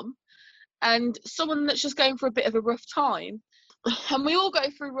bum and someone that's just going for a bit of a rough time. And we all go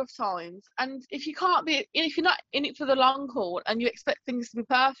through rough times. And if you're not in it for the long haul and you expect things to be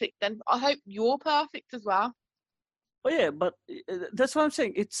perfect, then I hope you're perfect as well. Oh yeah, but that's what I'm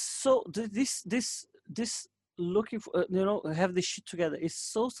saying. It's so this looking for have this shit together is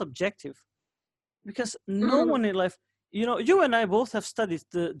so subjective, because no one in life, you and I both have studied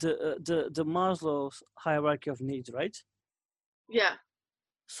the Maslow's hierarchy of needs, right? Yeah.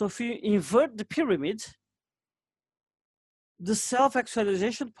 So if you invert the pyramid, the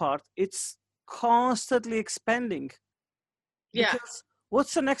self-actualization part, it's constantly expanding. Yeah. Because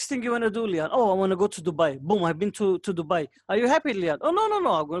what's the next thing you want to do, Leon? Oh, I want to go to Dubai. Boom, I've been to Dubai. Are you happy, Leon? Oh, no,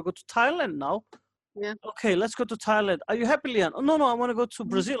 I'm going to go to Thailand now. Yeah. Okay, let's go to Thailand. Are you happy, Leon? Oh, no, I want to go to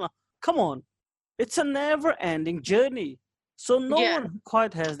Brazil. Come on. It's a never-ending journey. So no one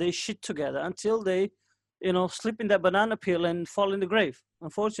quite has their shit together until they slip in that banana peel and fall in the grave.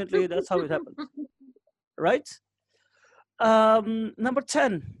 Unfortunately, that's how it happens, right? Number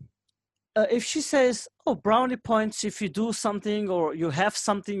 10, if she says, oh, brownie points if you do something or you have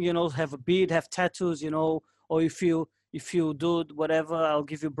something, have a bead, have tattoos, or if you do whatever, I'll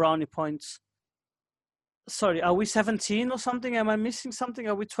give you brownie points. Sorry, are we 17 or something? Am I missing something?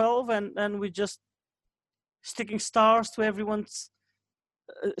 Are we 12 and we just sticking stars to everyone's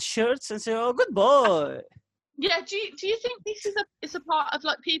shirts and say, oh, good boy? Yeah, do you think this is a part of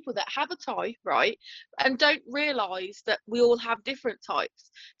like people that have a type, right, and don't realise that we all have different types?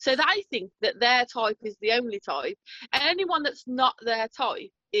 So they think that their type is the only type, and anyone that's not their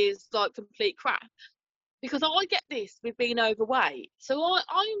type is like complete crap. Because I get this with being overweight. So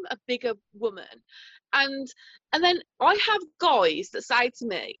I'm a bigger woman, and then I have guys that say to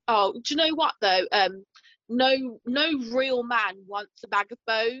me, "Oh, do you know what though? No real man wants a bag of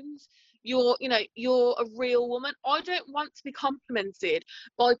bones. You're a real woman. I don't want to be complimented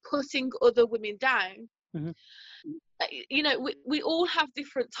by putting other women down. Mm-hmm. We all have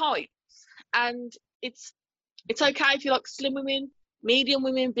different types, and it's okay if you like slim women, medium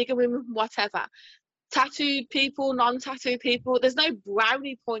women, bigger women, whatever. Tattooed people, non-tattooed people. There's no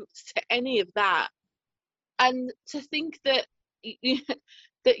brownie points to any of that. And to think that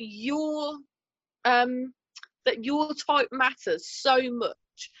that your type matters so much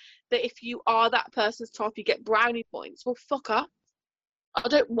that if you are that person's type, you get brownie points. Well, fuck up. I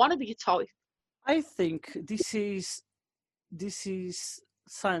don't want to be a type. I think this is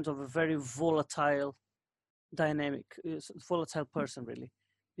signs of a very volatile dynamic, volatile person, really,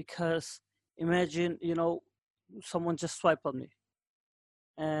 because imagine, someone just swiped on me,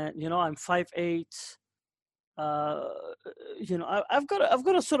 and I'm 5'8". I've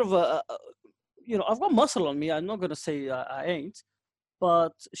got a sort of I've got muscle on me. I'm not gonna say I ain't,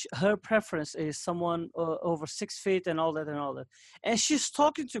 but her preference is someone over 6 feet and all that, and she's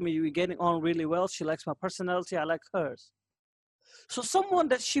talking to me. We're getting on really well. She likes my personality. I like hers. So someone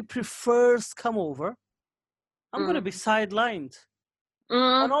that she prefers come over, I'm gonna be sidelined.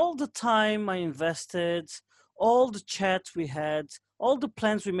 And all the time I invested, all the chats we had, all the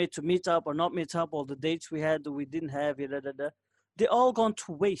plans we made to meet up or not meet up, all the dates we had that we didn't have, they all gone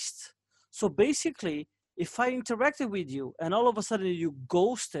to waste. So basically, if I interacted with you and all of a sudden you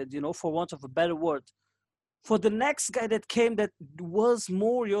ghosted, for want of a better word, for the next guy that came that was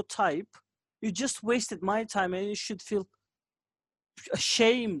more your type, you just wasted my time, and you should feel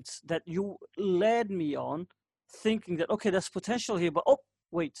ashamed that you led me on thinking that, okay, there's potential here, but oh,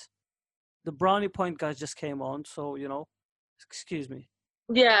 wait, the brownie point guys just came on, so, excuse me.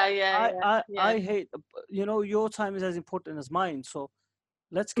 I hate, your time is as important as mine, so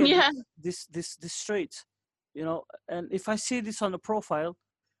let's get this straight, and if I see this on the profile,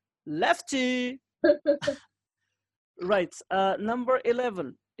 lefty. Right, number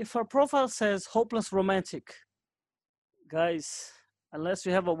 11, if our profile says hopeless romantic, guys, unless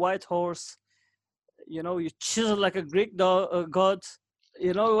you have a white horse, you chisel like a Greek god,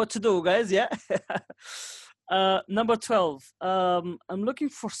 you know what to do, guys. Yeah. Number 12, I'm looking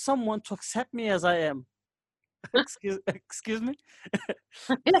for someone to accept me as I am. Excuse me.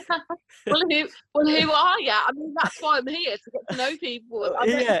 Well, who are you? I mean, that's why I'm here, to get to know people.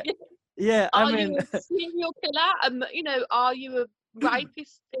 Yeah. Are you a serial killer? Are you a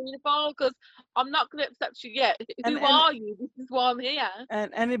rapist, pedophile? Because I'm not going to accept you yet. Who are you? This is why I'm here.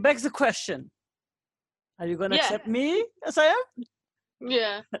 And it begs the question: are you going to accept me as I am?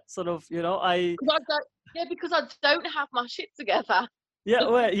 Yeah. Sort of, because I don't have my shit together. Yeah,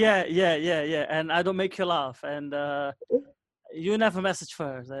 well, yeah, and I don't make you laugh, and you never message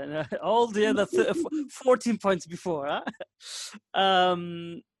first, and all the other 14 points before, huh?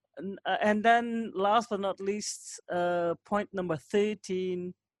 And then last but not least, point number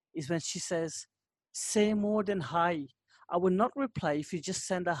 13 is when she says, say more than hi. I will not reply if you just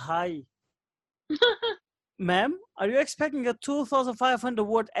send a hi. Ma'am, are you expecting a 2,500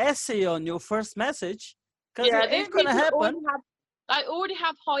 word essay on your first message? Because it ain't gonna happen. They already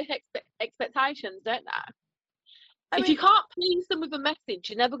have high expectations, don't they? If you can't please them with a message,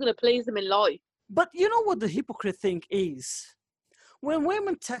 you're never going to please them in life. But you know what the hypocrite thing is? When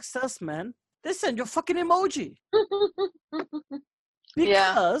women text us, man, they send you a fucking emoji.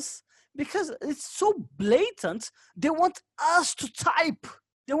 Because it's so blatant. They want us to type.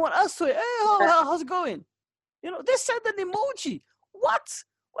 They want us to, hey, how's it going? They send an emoji. What?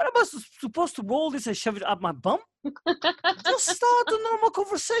 What am I supposed to roll this and shove it up my bum? Just start a normal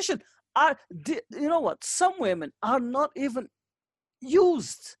conversation. You know what? Some women are not even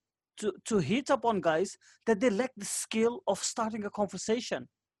used to hit up on guys that they lack the skill of starting a conversation.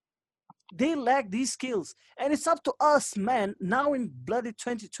 They lack these skills. And it's up to us, man, now in bloody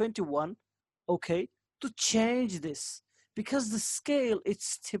 2021, okay, to change this. Because the scale,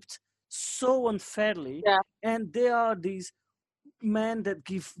 it's tipped so unfairly. Yeah. And there are these men that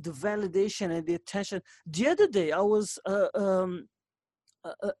give the validation and the attention. The other day, I was, well,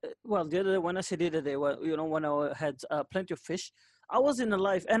 the other day, when I say the other day, well, you know, when I had plenty of fish, I was in a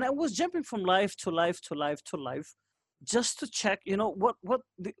live and I was jumping from live to live to live to live just to check, you know,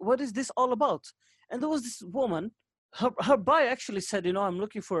 what is this all about? And there was this woman, her bio actually said, you know, I'm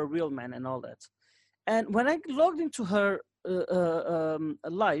looking for a real man and all that. And when I logged into her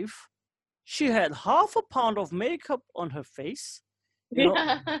live, she had half a pound of makeup on her face, you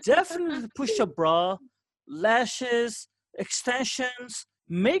know, definitely push-up bra, lashes, extensions,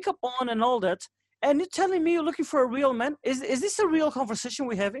 makeup on and all that. And you're telling me you're looking for a real man? Is this a real conversation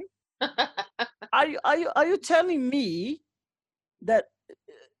we're having? Are you telling me that,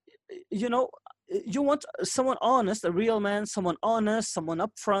 you know, you want someone honest, a real man, someone honest, someone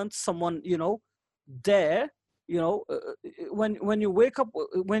upfront, someone, you know, there, you know, when you wake up,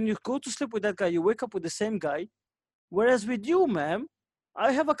 when you go to sleep with that guy, you wake up with the same guy. Whereas with you, ma'am,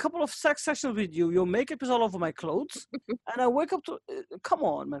 I have a couple of sex sessions with you. Your makeup is all over my clothes, and I wake up to. Come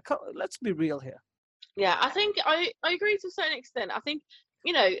on, man. Let's be real here. Yeah, I think I agree to a certain extent. I think,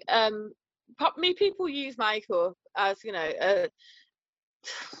 you know, people use makeup as, you know,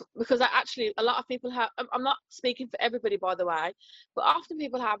 because actually a lot of people have, I'm not speaking for everybody, by the way, but often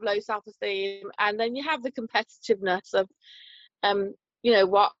people have low self-esteem, and then you have the competitiveness of, you know,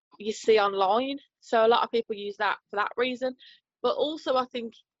 what you see online. So a lot of people use that for that reason. But also I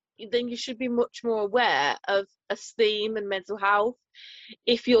think then you should be much more aware of esteem and mental health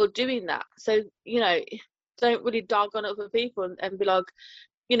if you're doing that. So, you know, don't really dog on other people and be like,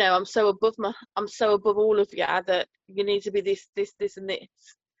 you know, I'm so above all of you that you need to be this and this.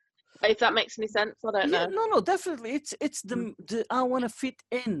 If that makes any sense, I don't know. No, definitely. It's the I want to fit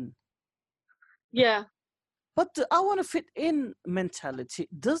in. Yeah. But the I want to fit in mentality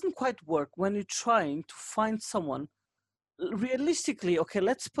doesn't quite work when you're trying to find someone realistically. Okay,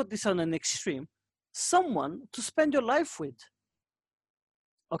 let's put this on an extreme. Someone to spend your life with.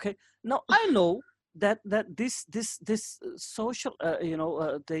 Okay, now I know that this social you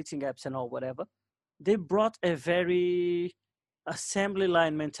know, dating apps and all whatever, they brought a very assembly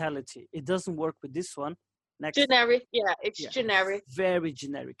line mentality. It doesn't work with this one. Next. Generic, yeah, it's generic. Very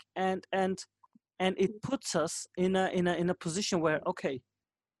generic, and it puts us in a position where, okay,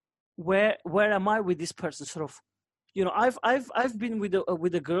 where am I with this person? Sort of, you know, I've been with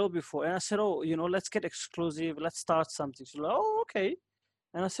a girl before, and I said, oh, you know, let's get exclusive, let's start something. She's like, oh, okay.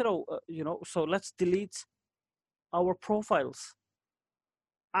 And I said, oh, you know, so let's delete our profiles.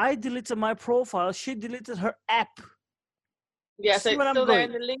 I deleted my profile. She deleted her app. Yeah, so it's still there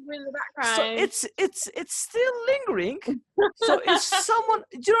in the lingering in the background. So it's still lingering. So if someone,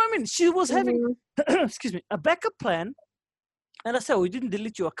 do you know what I mean? She was having, excuse me, a backup plan. And I said, oh, you didn't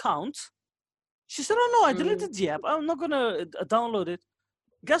delete your account? She said, oh, no, I deleted the app. I'm not going to download it.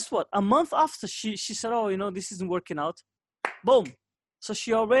 Guess what? A month after, she said, oh, you know, this isn't working out. Boom. So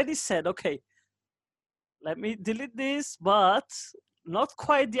she already said, okay, let me delete this, but not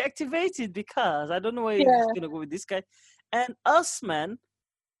quite deactivated because I don't know where it's going to go with this guy. And us, man,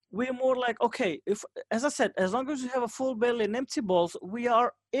 we're more like, okay, if, as I said, as long as you have a full belly and empty balls, we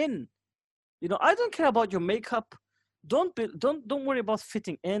are in. You know, I don't care about your makeup. Don't worry about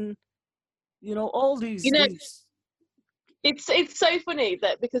fitting in. You know, all these. You know, it's so funny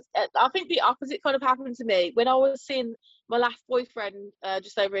that, because I think the opposite kind of happened to me when I was seeing my last boyfriend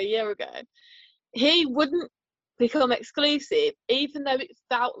just over a year ago. He wouldn't become exclusive, even though it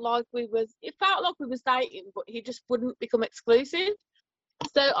felt like we was dating, but he just wouldn't become exclusive.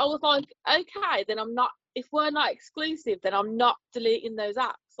 So I was like, okay, then I'm not. If we're not exclusive, then I'm not deleting those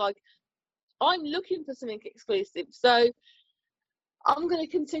apps. Like, I'm looking for something exclusive, so I'm going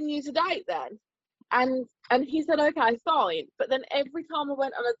to continue to date then. And he said, okay, fine. But then every time I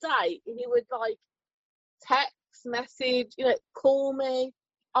went on a date, he would like text, message, you know, call me.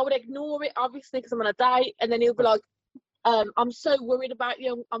 I would ignore it, obviously, because I'm on a date. And then he'll be like, I'm so worried about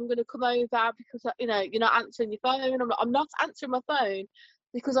you. I'm going to come over because, you know, you're not answering your phone. I'm not answering my phone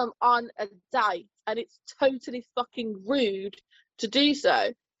because I'm on a date. And it's totally fucking rude to do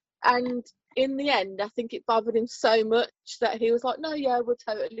so. And in the end, I think it bothered him so much that he was like, no, yeah, we're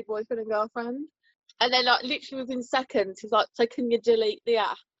totally boyfriend and girlfriend. And then, like, literally within seconds, he's like, so can you delete the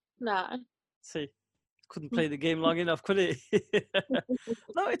app? No. See, couldn't play the game long enough, could he?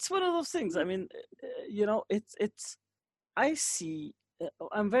 No, it's one of those things. I mean, you know, it's. I see.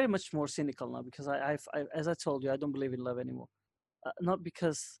 I'm very much more cynical now because I as I told you, I don't believe in love anymore. Not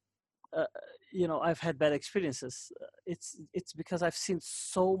because you know, I've had bad experiences. It's because I've seen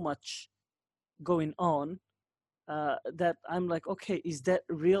so much going on that I'm like, okay, is that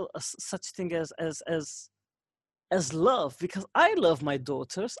real such thing as love? Because I love my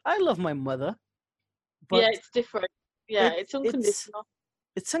daughters, I love my mother, but Yeah, it's different. Yeah, it, it's it's unconditional.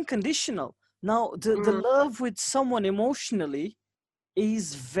 it's unconditional. Now the Mm. love with someone emotionally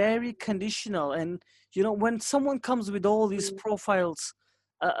is very conditional, and you know, when someone comes with all these Mm. profiles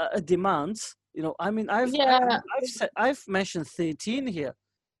demands, you know, I mean, Yeah, I've mentioned 13 here.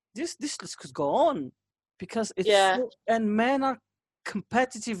 This list could go on, because it's yeah, so, and men are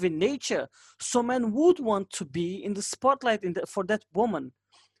competitive in nature, so men would want to be in the spotlight for that woman.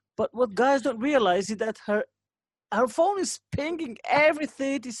 But what guys don't realize is that her phone is pinging every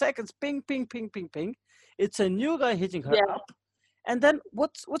 30 seconds, ping, ping, ping, ping, ping. It's a new guy hitting her yeah, up. And then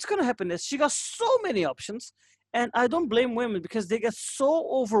what's going to happen is she got so many options. And I don't blame women because they get so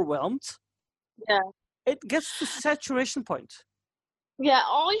overwhelmed. yeah. It gets to saturation point. Yeah,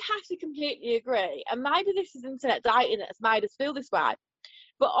 I have to completely agree. And maybe this is internet dating that has made us feel this way.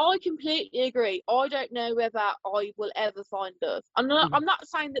 But I completely agree. I don't know whether I will ever find love. I'm not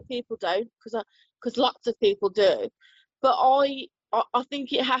saying that people don't, because lots of people do. But I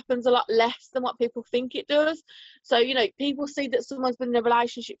think it happens a lot less than what people think it does. So, you know, people see that someone's been in a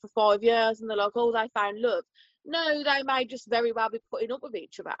relationship for 5 years and they're like, oh, they found love. No, they may just very well be putting up with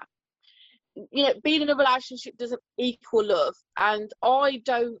each other. You know, being in a relationship doesn't equal love, and I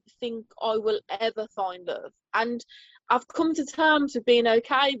don't think I will ever find love. And I've come to terms with being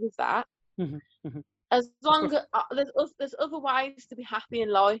okay with that. Mm-hmm, mm-hmm. As Of long course. as there's other ways to be happy in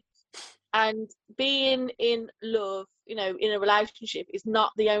life, and being in love, you know, in a relationship is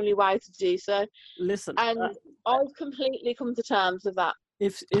not the only way to do so. Listen, And I've completely come to terms with that.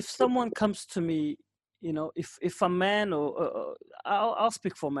 if someone comes to me, you know, if a man or I'll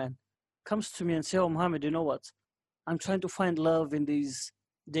speak for men, comes to me and say, oh, Mohammed, you know what? I'm trying to find love in these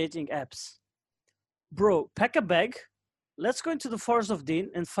dating apps. Bro, pack a bag. Let's go into the forest of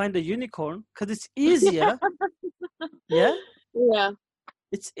Dean and find a unicorn, because it's easier. Yeah? Yeah.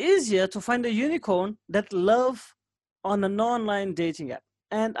 It's easier to find a unicorn that love on an online dating app.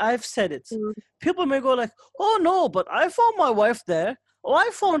 And I've said it. Mm. People may go like, oh no, but I found my wife there. Oh, I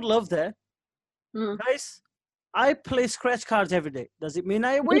found love there. Mm. Guys, I play scratch cards every day. Does it mean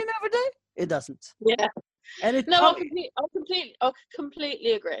I win every day? It doesn't. Yeah. And it No, I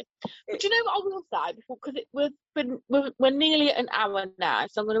completely agree. But you know what I will say before, because we're nearly an hour now,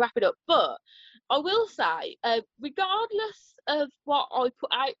 so I'm going to wrap it up. But I will say, regardless of what I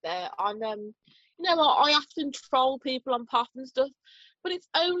put out there on, you know, I often troll people on Puff and stuff, but it's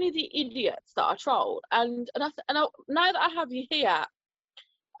only the idiots that I troll. And now that I have you here,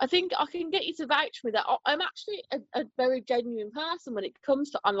 I think I can get you to vouch for me that I'm actually a very genuine person when it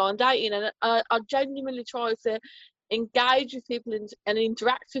comes to online dating, and I genuinely try to engage with people and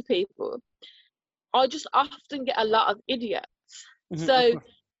interact with people. I just often get a lot of idiots. Mhm, of So course.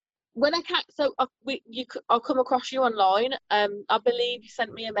 when I can't, so I'll come across you online. I believe you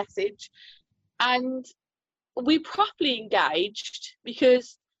sent me a message, and we properly engaged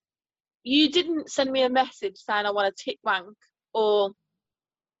because you didn't send me a message saying I want a tit wank, or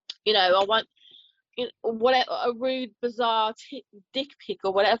you know, I want, you know, whatever, a rude, bizarre dick pic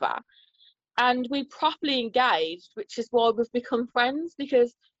or whatever. And we properly engaged, which is why we've become friends.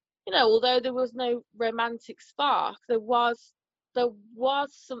 Because, you know, although there was no romantic spark, there was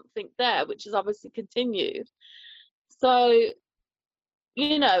something there, which has obviously continued. So,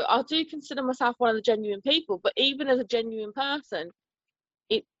 you know, I do consider myself one of the genuine people, but even as a genuine person,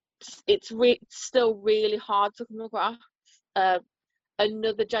 it's still really hard to come across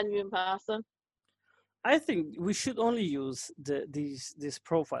another genuine person. I think we should only use these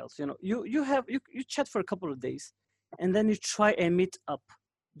profiles. You know, you chat for a couple of days, and then you try and meet up.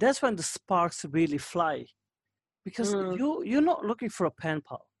 That's when the sparks really fly, because Mm. you're not looking for a pen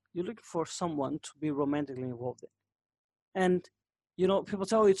pal. You're looking for someone to be romantically involved in. And you know, people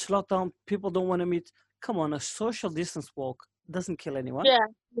say, "Oh, it's lockdown. People don't want to meet." Come on, a social distance walk doesn't kill anyone, Yeah,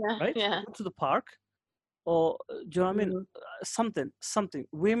 yeah, right? yeah. Go to the park, or do you know what I mean? Mm. Something.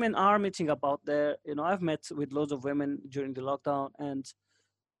 Women are meeting up out there. You know, I've met with loads of women during the lockdown, and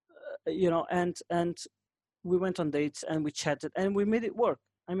you know, and we went on dates and we chatted and we made it work.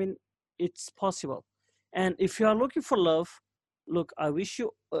 I mean, it's possible. And if you are looking for love, look, I wish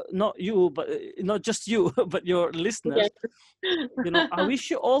you, not you, but not just you, but your listeners. Yeah. You know, I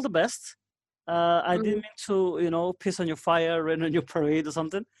wish you all the best. I didn't Mm. mean to, you know, piss on your fire, rain on your parade or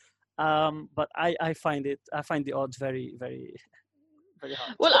something. But I find the odds very, very, very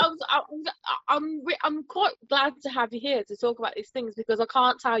hard. Well, I'm quite glad to have you here to talk about these things, because I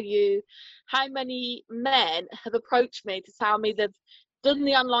can't tell you how many men have approached me to tell me they've done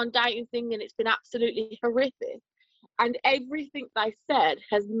the online dating thing and it's been absolutely horrific. And everything they said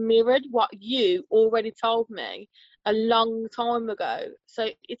has mirrored what you already told me a long time ago. So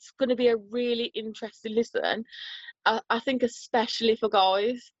it's going to be a really interesting listen, I think, especially for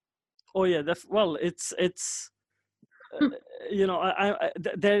guys. Oh yeah, well, it's you know,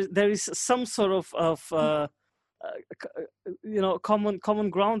 there is some sort of you know, common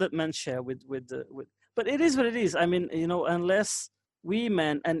ground that men share with, but it is what it is. I mean, you know, unless we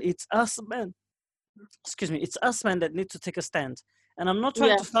men, and it's us men, excuse me, it's us men that need to take a stand. And I'm not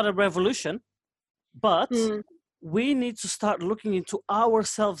trying to start a revolution, but we need to start looking into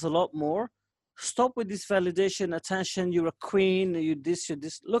ourselves a lot more. Stop with this validation, attention, you're a queen, you're this.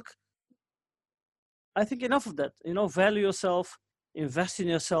 Look, I think enough of that. You know, value yourself, invest in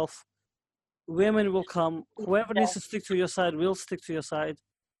yourself. Women will come. Whoever needs to stick to your side will stick to your side.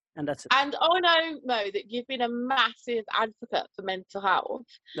 And that's it. And I know, Mo, that you've been a massive advocate for mental health.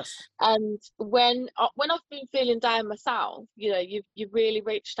 Yes. And when I've been feeling down myself, you know, you've really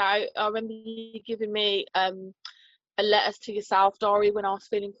reached out. I remember you giving me a letters to yourself diary when I was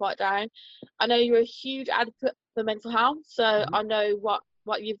feeling quite down. I know you're a huge advocate for mental health, so I know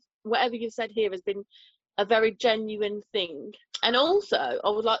whatever you've said here has been a very genuine thing. And also, I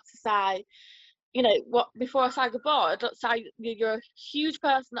would like to say, you know, before I say goodbye, I'd like to say you're a huge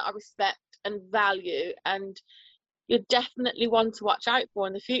person that I respect and value, and you're definitely one to watch out for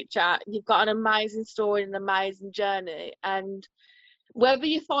in the future. You've got an amazing story and an amazing journey, and whether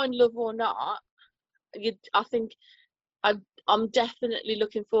you find love or not, I think I'm definitely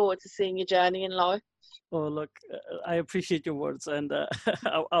looking forward to seeing your journey in life. Oh, look, I appreciate your words, and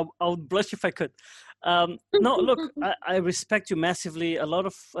I would blush if I could. No, look, I respect you massively. A lot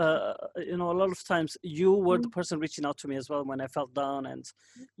of, you know, a lot of times you were the person reaching out to me as well when I felt down, and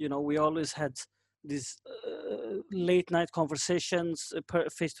you know, we always had these late night conversations,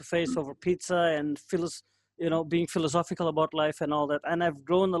 face to face over pizza, and you know, being philosophical about life and all that. And I've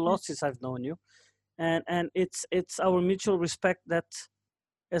grown a lot since I've known you, and it's our mutual respect that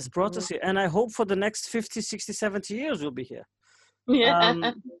has brought us here. And I hope for the next 50, 60, 70 years we'll be here.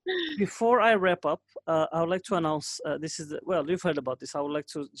 Yeah. Before I wrap up, I would like to announce, well, you've heard about this. I would like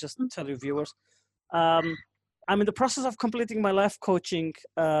to just tell you viewers, I'm in the process of completing my life coaching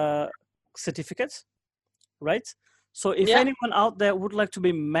certificate, right? So if anyone out there would like to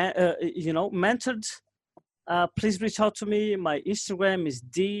be, you know, mentored, please reach out to me. My Instagram is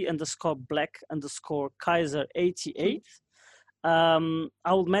D_Black_Kaiser88. I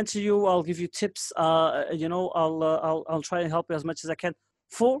will mentor you. I'll give you tips. You know, I'll try and help you as much as I can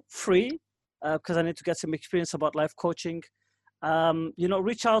for free, because I need to get some experience about life coaching. You know,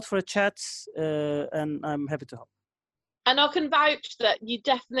 reach out for a chat, and I'm happy to help. And I can vouch that you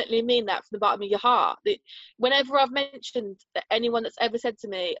definitely mean that from the bottom of your heart. That whenever I've mentioned that anyone that's ever said to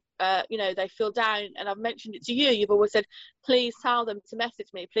me, you know, they feel down, and I've mentioned it to you, you've always said, please tell them to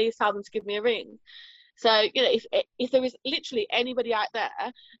message me. Please tell them to give me a ring. So, you know, if there is literally anybody out there,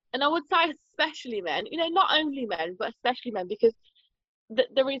 and I would say especially men, you know, not only men, but especially men, because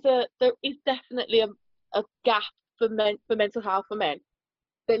there is definitely a gap for mental health for men,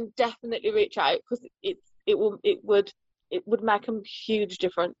 then definitely reach out, because it would make a huge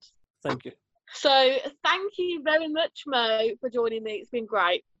difference. Thank you. So thank you very much, Mo, for joining me. It's been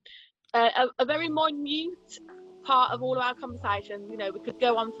great. A very minute part of all of our conversations. You know, we could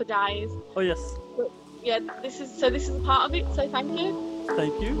go on for days. Oh yes. But yeah, this is a part of it. So thank you.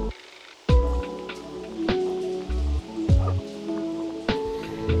 Thank you.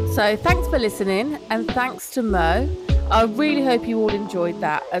 So thanks for listening, and thanks to Mo. I really hope you all enjoyed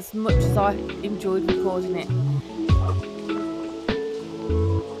that as much as I enjoyed recording it.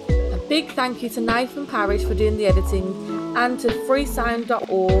 A big thank you to Nathan Parrish for doing the editing, and to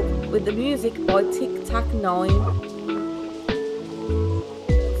freesound.org with the music by Tic Tac 9.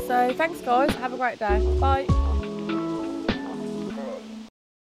 So thanks guys, have a great day. Bye.